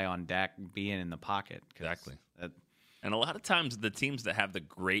rely on Dak being in the pocket. Exactly. And a lot of times the teams that have the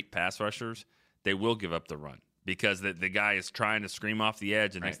great pass rushers, they will give up the run because the guy is trying to scream off the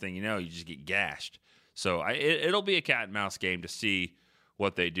edge, and next thing you know, you just get gashed. So it'll be a cat and mouse game to see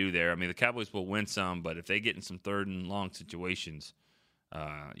what they do there. I mean, the Cowboys will win some, but if they get in some 3rd and long situations,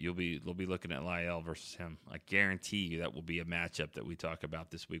 they'll be looking at Lyle versus him. I guarantee you that will be a matchup that we talk about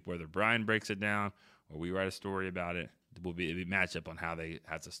this week. Whether Brian breaks it down or we write a story about it, it'll be a matchup on how they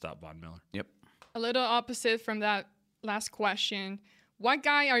have to stop Von Miller. Yep. A little opposite from that last question. What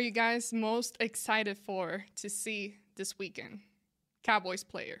guy are you guys most excited for to see this weekend? Cowboys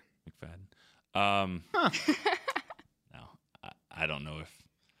player. McFadden. No, I don't know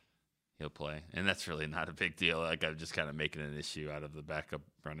if he'll play, and that's really not a big deal. Like I'm just kind of making an issue out of the backup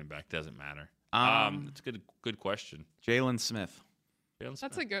running back. Doesn't matter. It's a good question. Jalen Smith.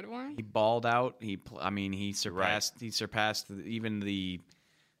 That's a good one. He balled out. He surpassed even the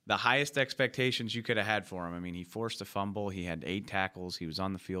highest expectations you could have had for him. I mean, he forced a fumble. He had 8 tackles. He was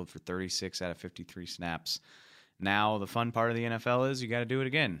on the field for 36 out of 53 snaps. Now the fun part of the NFL is you got to do it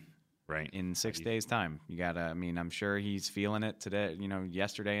again. Right. In 6 days' time. You got to, I mean, I'm sure he's feeling it today,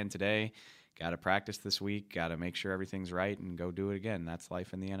 yesterday and today. Got to practice this week. Got to make sure everything's right and go do it again. That's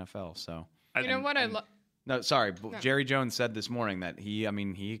life in the NFL. So, you know what I love? No, sorry. No. Jerry Jones said this morning that he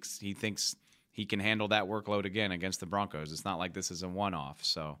thinks he can handle that workload again against the Broncos. It's not like this is a one-off.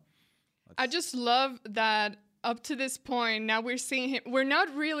 So, I just love that up to this point, now we're seeing him. We're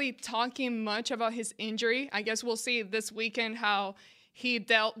not really talking much about his injury. I guess we'll see this weekend how he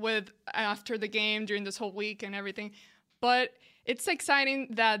dealt with after the game during this whole week and everything. But it's exciting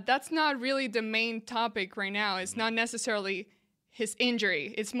that that's not really the main topic right now. It's not necessarily his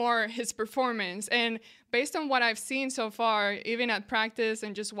injury. It's more his performance. And based on what I've seen so far, even at practice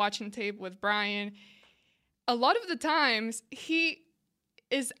and just watching tape with Brian, a lot of the times he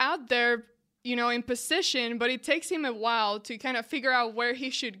is out there, in position, but it takes him a while to kind of figure out where he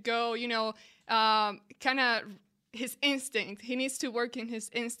should go, kind of his instinct. He needs to work in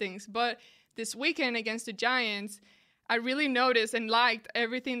his instincts. But this weekend against the Giants, I really noticed and liked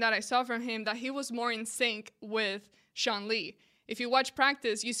everything that I saw from him, that he was more in sync with Sean Lee. If you watch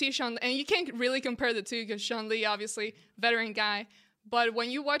practice, you see Sean, and you can't really compare the two because Sean Lee, obviously, veteran guy. But when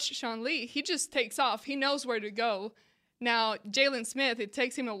you watch Sean Lee, he just takes off. He knows where to go. Now, Jalen Smith, it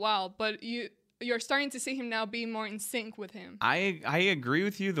takes him a while, but you're starting to see him now be more in sync with him. I agree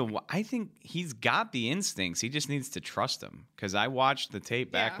with you. I think he's got the instincts. He just needs to trust them. Because I watched the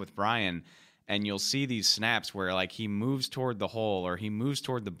tape back with Brian, and you'll see these snaps where like he moves toward the hole or he moves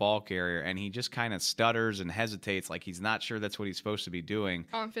toward the ball carrier, and he just kind of stutters and hesitates, like he's not sure that's what he's supposed to be doing.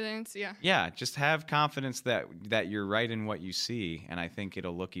 Confidence, yeah. Yeah, just have confidence that you're right in what you see, and I think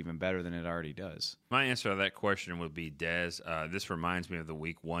it'll look even better than it already does. My answer to that question would be Dez. This reminds me of the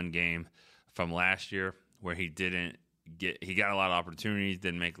Week 1 game from last year where he got a lot of opportunities,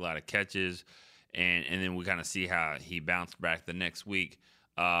 didn't make a lot of catches, and then we kind of see how he bounced back the next week.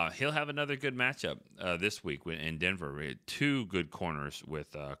 He'll have another good matchup this week in Denver. We had 2 good corners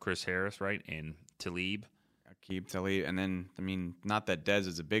with Chris Harris, right, and Talib. Talib, and then, I mean, not that Dez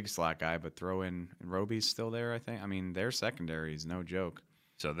is a big slot guy, but throw in Roby's still there, I think. I mean, their secondary is no joke.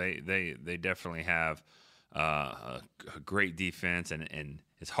 So they definitely have a great defense, and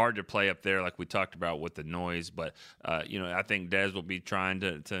it's hard to play up there like we talked about with the noise. But I think Dez will be trying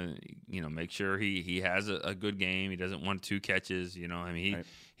to make sure he has a good game. He doesn't want 2 catches.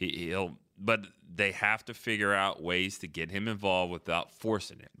 He'll. But they have to figure out ways to get him involved without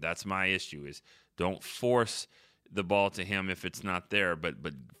forcing it. That's my issue. Is don't force the ball to him if it's not there, but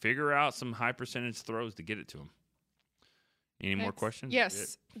figure out some high percentage throws to get it to him. Any more questions?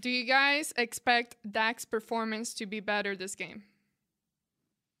 Yes. Do you guys expect Dak's performance to be better this game?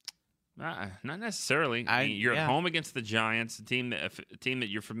 Not necessarily. You're at home against the Giants, a team that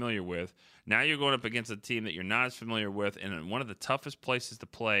you're familiar with. Now you're going up against a team that you're not as familiar with, and one of the toughest places to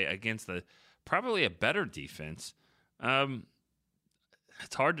play against probably a better defense.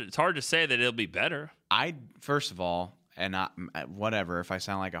 It's hard to say that it'll be better. First of all, and whatever. If I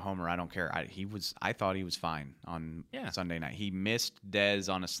sound like a homer, I don't care. I thought he was fine on Sunday night. He missed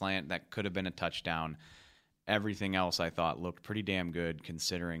Dez on a slant that could have been a touchdown. Everything else I thought looked pretty damn good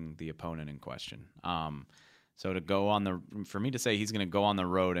considering the opponent in question. So for me to say he's going to go on the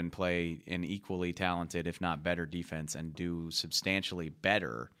road and play an equally talented, if not better, defense and do substantially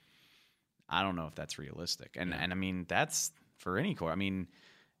better, I don't know if that's realistic. And I mean, that's for any core. I mean,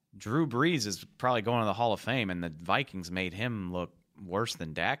 Drew Brees is probably going to the Hall of Fame, and the Vikings made him look worse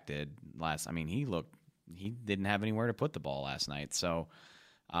than Dak did last. I mean, he didn't have anywhere to put the ball last night. So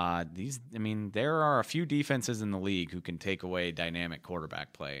there are a few defenses in the league who can take away dynamic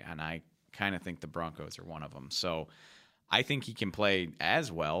quarterback play, and I kind of think the Broncos are one of them. So I think he can play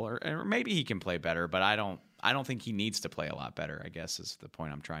as well, or maybe he can play better, but I don't think he needs to play a lot better, I guess is the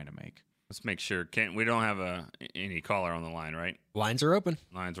point I'm trying to make. Let's make sure. We don't have any caller on the line, right? Lines are open.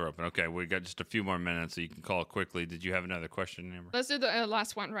 Lines are open. Okay, we got just a few more minutes, so you can call quickly. Did you have another question, Amber? Let's do the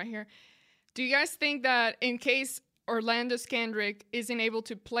last one right here. Do you guys think that in case Orlando Scandrick isn't able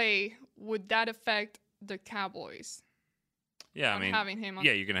to play, would that affect the Cowboys? Yeah, having him on.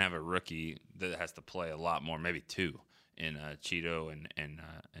 Yeah, you're going to have a rookie that has to play a lot more, maybe 2, in Cheeto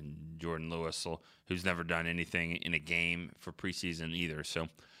and Jordan Lewis, who's never done anything in a game for preseason either. So,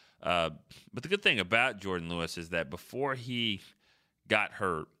 but the good thing about Jordan Lewis is that before he got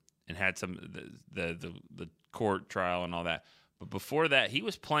hurt and had some the court trial and all that. But before that, he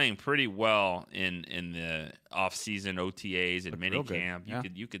was playing pretty well in the off-season OTAs and minicamp. Yeah.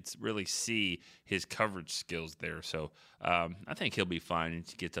 You could really see his coverage skills there. So I think he'll be fine and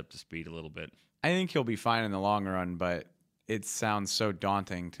he gets up to speed a little bit. I think he'll be fine in the long run, but it sounds so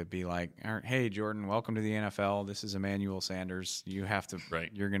daunting to be like, hey, Jordan, welcome to the NFL. This is Emmanuel Sanders. You have to,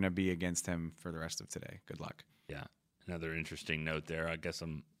 you're going to be against him for the rest of today. Good luck. Yeah. Another interesting note there. I guess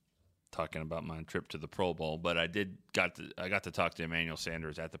I'm talking about my trip to the Pro Bowl, but I got to talk to Emmanuel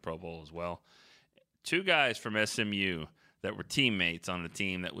Sanders at the Pro Bowl as well. 2 guys from SMU that were teammates on the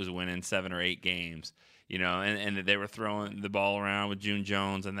team that was winning 7 or 8 games, and they were throwing the ball around with June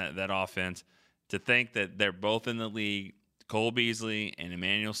Jones and that offense. To think that they're both in the league, Cole Beasley and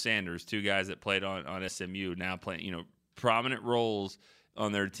Emmanuel Sanders, 2 guys that played on SMU, now playing prominent roles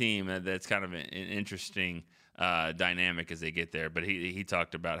on their team. That's kind of an interesting dynamic as they get there. But he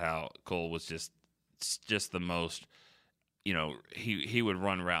talked about how Cole was just the most, he would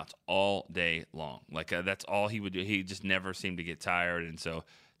run routes all day long. Like that's all he would do. He just never seemed to get tired. And so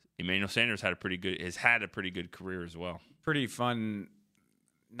Emmanuel Sanders has had a pretty good career as well. Pretty fun,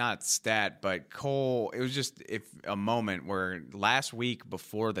 not stat, but Cole, it was just a moment where last week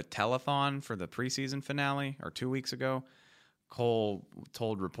before the telethon for the preseason finale, or 2 weeks ago, Cole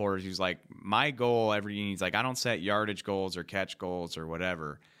told reporters, he was like, my goal he's like, I don't set yardage goals or catch goals or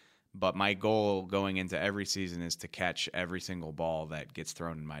whatever, but my goal going into every season is to catch every single ball that gets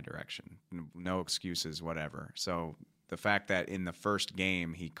thrown in my direction. No excuses, whatever. So the fact that in the first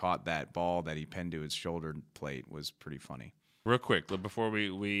game he caught that ball that he pinned to his shoulder plate was pretty funny. Real quick, before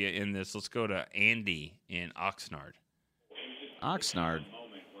we end this, let's go to Andy in Oxnard. Oxnard.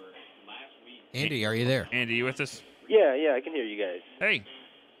 Andy, are you there? Andy, you with us? Yeah, I can hear you guys. Hey.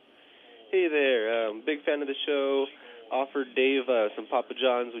 Hey there. Big fan of the show. Offered Dave some Papa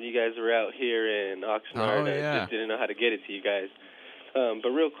John's when you guys were out here in Oxnard. Oh, yeah. I just didn't know how to get it to you guys. But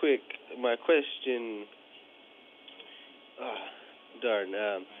real quick, my question...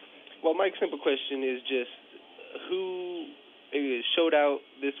 well, my simple question is just who showed out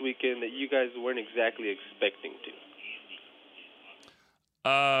this weekend that you guys weren't exactly expecting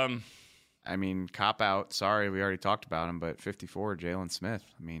to? I mean, cop out. Sorry, we already talked about him, but 54, Jalen Smith.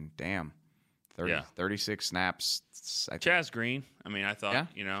 I mean, damn. 36 snaps. Chaz Green. I mean, I thought,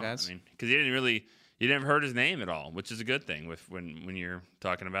 Chaz. because you didn't heard his name at all, which is a good thing when you're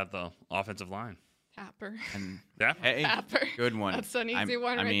talking about the offensive line. Tapper. Hey, Tapper. Good one. That's an easy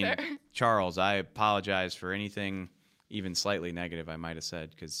one there. Charles, I apologize for anything even slightly negative I might have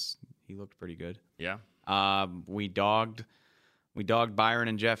said because he looked pretty good. Yeah. We dogged Byron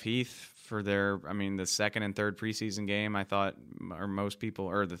and Jeff Heath for the second and third preseason game. I thought,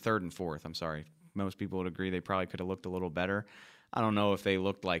 the third and fourth, I'm sorry. Most people would agree they probably could have looked a little better. I don't know if they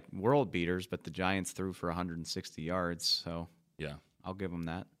looked like world beaters, but the Giants threw for 160 yards. So yeah, I'll give them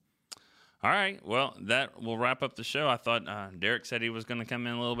that. All right. Well, that will wrap up the show. I thought Derek said he was going to come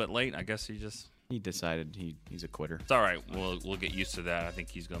in a little bit late. I guess he decided he's a quitter. It's all right. We'll get used to that. I think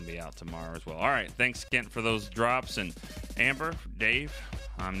he's going to be out tomorrow as well. All right. Thanks, Kent, for those drops. And Amber, Dave,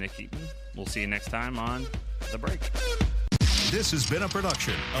 I'm Nick Eaton. We'll see you next time on The Break. This has been a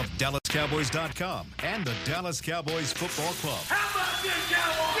production of DallasCowboys.com and the Dallas Cowboys Football Club. How about this,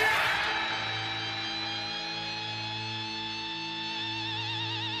 Cowboys?